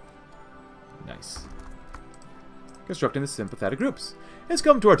east. Nice. Constructing the sympathetic groups. It's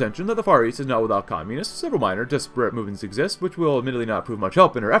come to our attention that the Far East is not without communists. Several minor, disparate movements exist, which will admittedly not prove much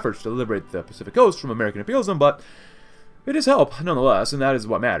help in our efforts to liberate the Pacific Coast from American imperialism, but it is help, nonetheless, and that is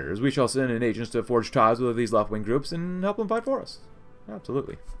what matters. We shall send in agents to forge ties with these left-wing groups and help them fight for us.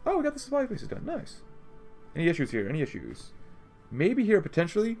 Absolutely. Oh, we got the supply bases done. Nice. Any issues here? Any issues? Maybe here,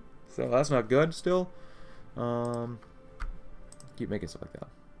 potentially. So that's not good, still. Keep making stuff like that.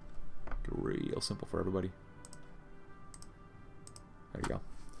 Real simple for everybody. There you go.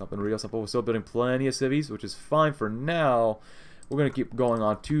 Something real simple. We're still building plenty of civies, which is fine for now. We're going to keep going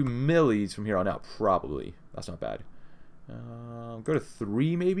on 2 millis from here on out, probably. That's not bad. Go to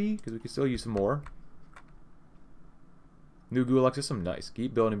 3, maybe, because we can still use some more. New Gulag system, nice.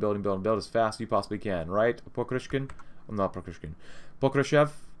 Keep building, building, building. Build as fast as you possibly can, right? Pokryshkin? I'm not Pokryshkin. Pokryshev?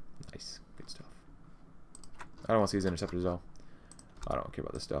 Nice. Good stuff. I don't want to see these interceptors, though. I don't care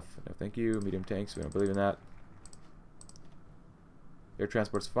about this stuff. No, thank you. Medium tanks. We don't believe in that. Air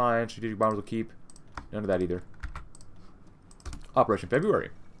transport's fine. Strategic bombers will keep. None of that either. Operation February.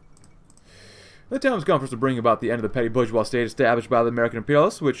 The time has come for us to bring about the end of the petty bourgeois state established by the American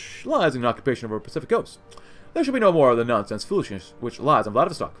imperialists, which lies in the occupation of our Pacific coast. There shall be no more of the nonsense foolishness which lies on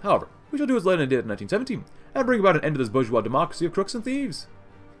Vladivostok. However, we shall do as Lenin did in 1917, and bring about an end to this bourgeois democracy of crooks and thieves.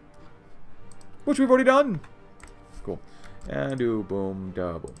 Which we've already done. Cool. And do boom,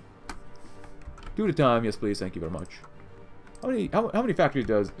 da boom. 2 at a time, yes please, thank you very much. How many factories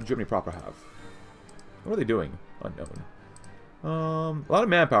does Germany proper have? What are they doing? Unknown. A lot of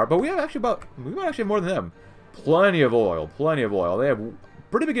manpower, but we might actually have more than them. Plenty of oil, plenty of oil. They have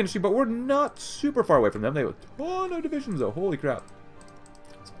pretty big industry, but we're not super far away from them. They have a ton of divisions, though. Holy crap.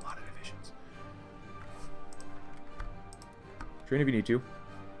 That's a lot of divisions. Train if you need to.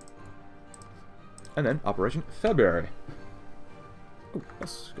 And then Operation February. Oh,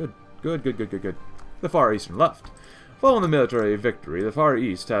 that's good. Good. The Far Eastern left. Following the military victory, the Far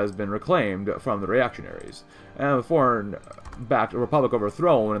East has been reclaimed from the reactionaries, and the foreign-backed republic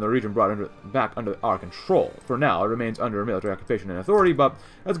overthrown and the region brought back under our control. For now, it remains under military occupation and authority, but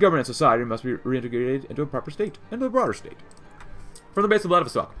as government and society must be reintegrated into a proper state, into a broader state. From the base of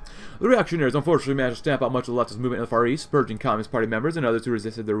Vladivostok, the reactionaries unfortunately managed to stamp out much of the leftist movement in the Far East, purging Communist Party members and others who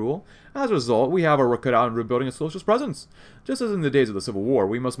resisted their rule. As a result, we have our work cut out in rebuilding a socialist presence. Just as in the days of the Civil War,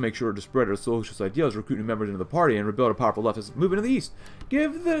 we must make sure to spread our socialist ideals, recruit new members into the party, and rebuild a powerful leftist movement in the East.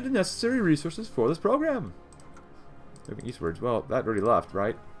 Give the necessary resources for this program. Moving eastwards. Well, that already left,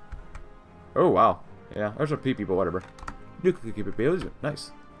 right? Oh, wow. Yeah, there's our people, whatever. Nuclear capabilities.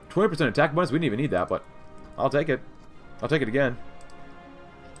 Nice. 20% attack bonus. We didn't even need that, but I'll take it. I'll take it again.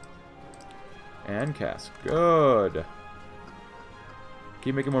 And cast. Good.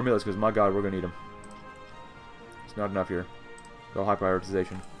 Keep making more millets because, my god, we're going to need them. It's not enough here. Go high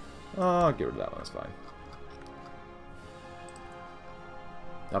prioritization. Oh, get rid of that one. That's fine.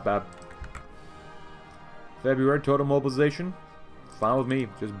 Not bad. February, total mobilization. Fine with me.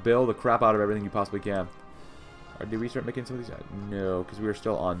 Just build the crap out of everything you possibly can. Or did we start making some of these guys? No, because we were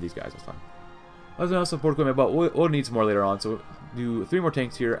still on these guys. That's fine. Let's have support equipment, but we'll need some more later on. So do 3 more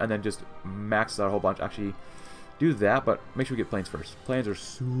tanks here, and then just max out a whole bunch. Actually, do that, but make sure we get planes first. Planes are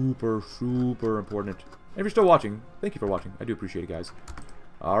super, super important. And if you're still watching, thank you for watching. I do appreciate it, guys.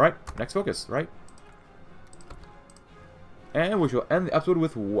 Alright, next focus, right? And we shall end the episode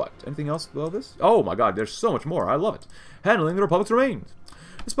with what? Anything else below this? Oh my god, there's so much more. I love it. Handling the Republic's remains.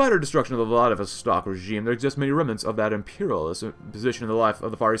 Despite our destruction of the Vladivostok regime, there exist many remnants of that imperialist position in the life of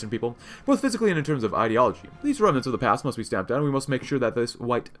the Far Eastern people, both physically and in terms of ideology. These remnants of the past must be stamped down, and we must make sure that this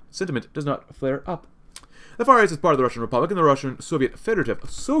white sentiment does not flare up. The Far East is part of the Russian Republic and the Russian Soviet Federative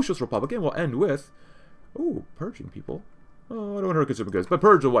Socialist Republic, and we'll end with... Ooh, purging people. Oh, I don't want to hurt consumer goods, but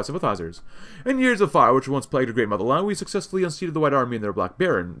purge the white sympathizers. In years of fire, which once plagued a great motherland, we successfully unseated the White Army and their Black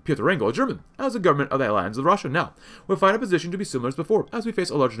Baron, Pyotr Engel, a German, as the government of the lands of Russia. Now, we'll find a position to be similar as before, as we face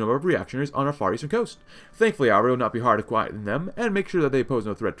a large number of reactionaries on our far eastern coast. Thankfully, however, it will not be hard to quieten them, and make sure that they pose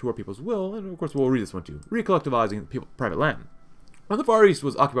no threat to our people's will, and of course we'll read this one too, recollectivizing private land. When the Far East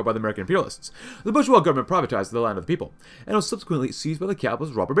was occupied by the American imperialists, the bourgeois government privatized the land of the people, and was subsequently seized by the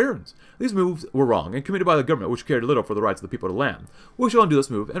capitalist robber barons. These moves were wrong and committed by the government, which cared little for the rights of the people to land. We shall undo this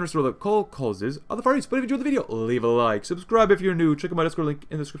move and restore the causes of the Far East. But if you enjoyed the video, leave a like, subscribe if you're new, check out my Discord link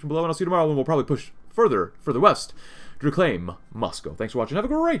in the description below, and I'll see you tomorrow when we'll probably push further west to reclaim Moscow. Thanks for watching. Have a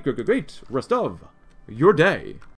great rest of your day.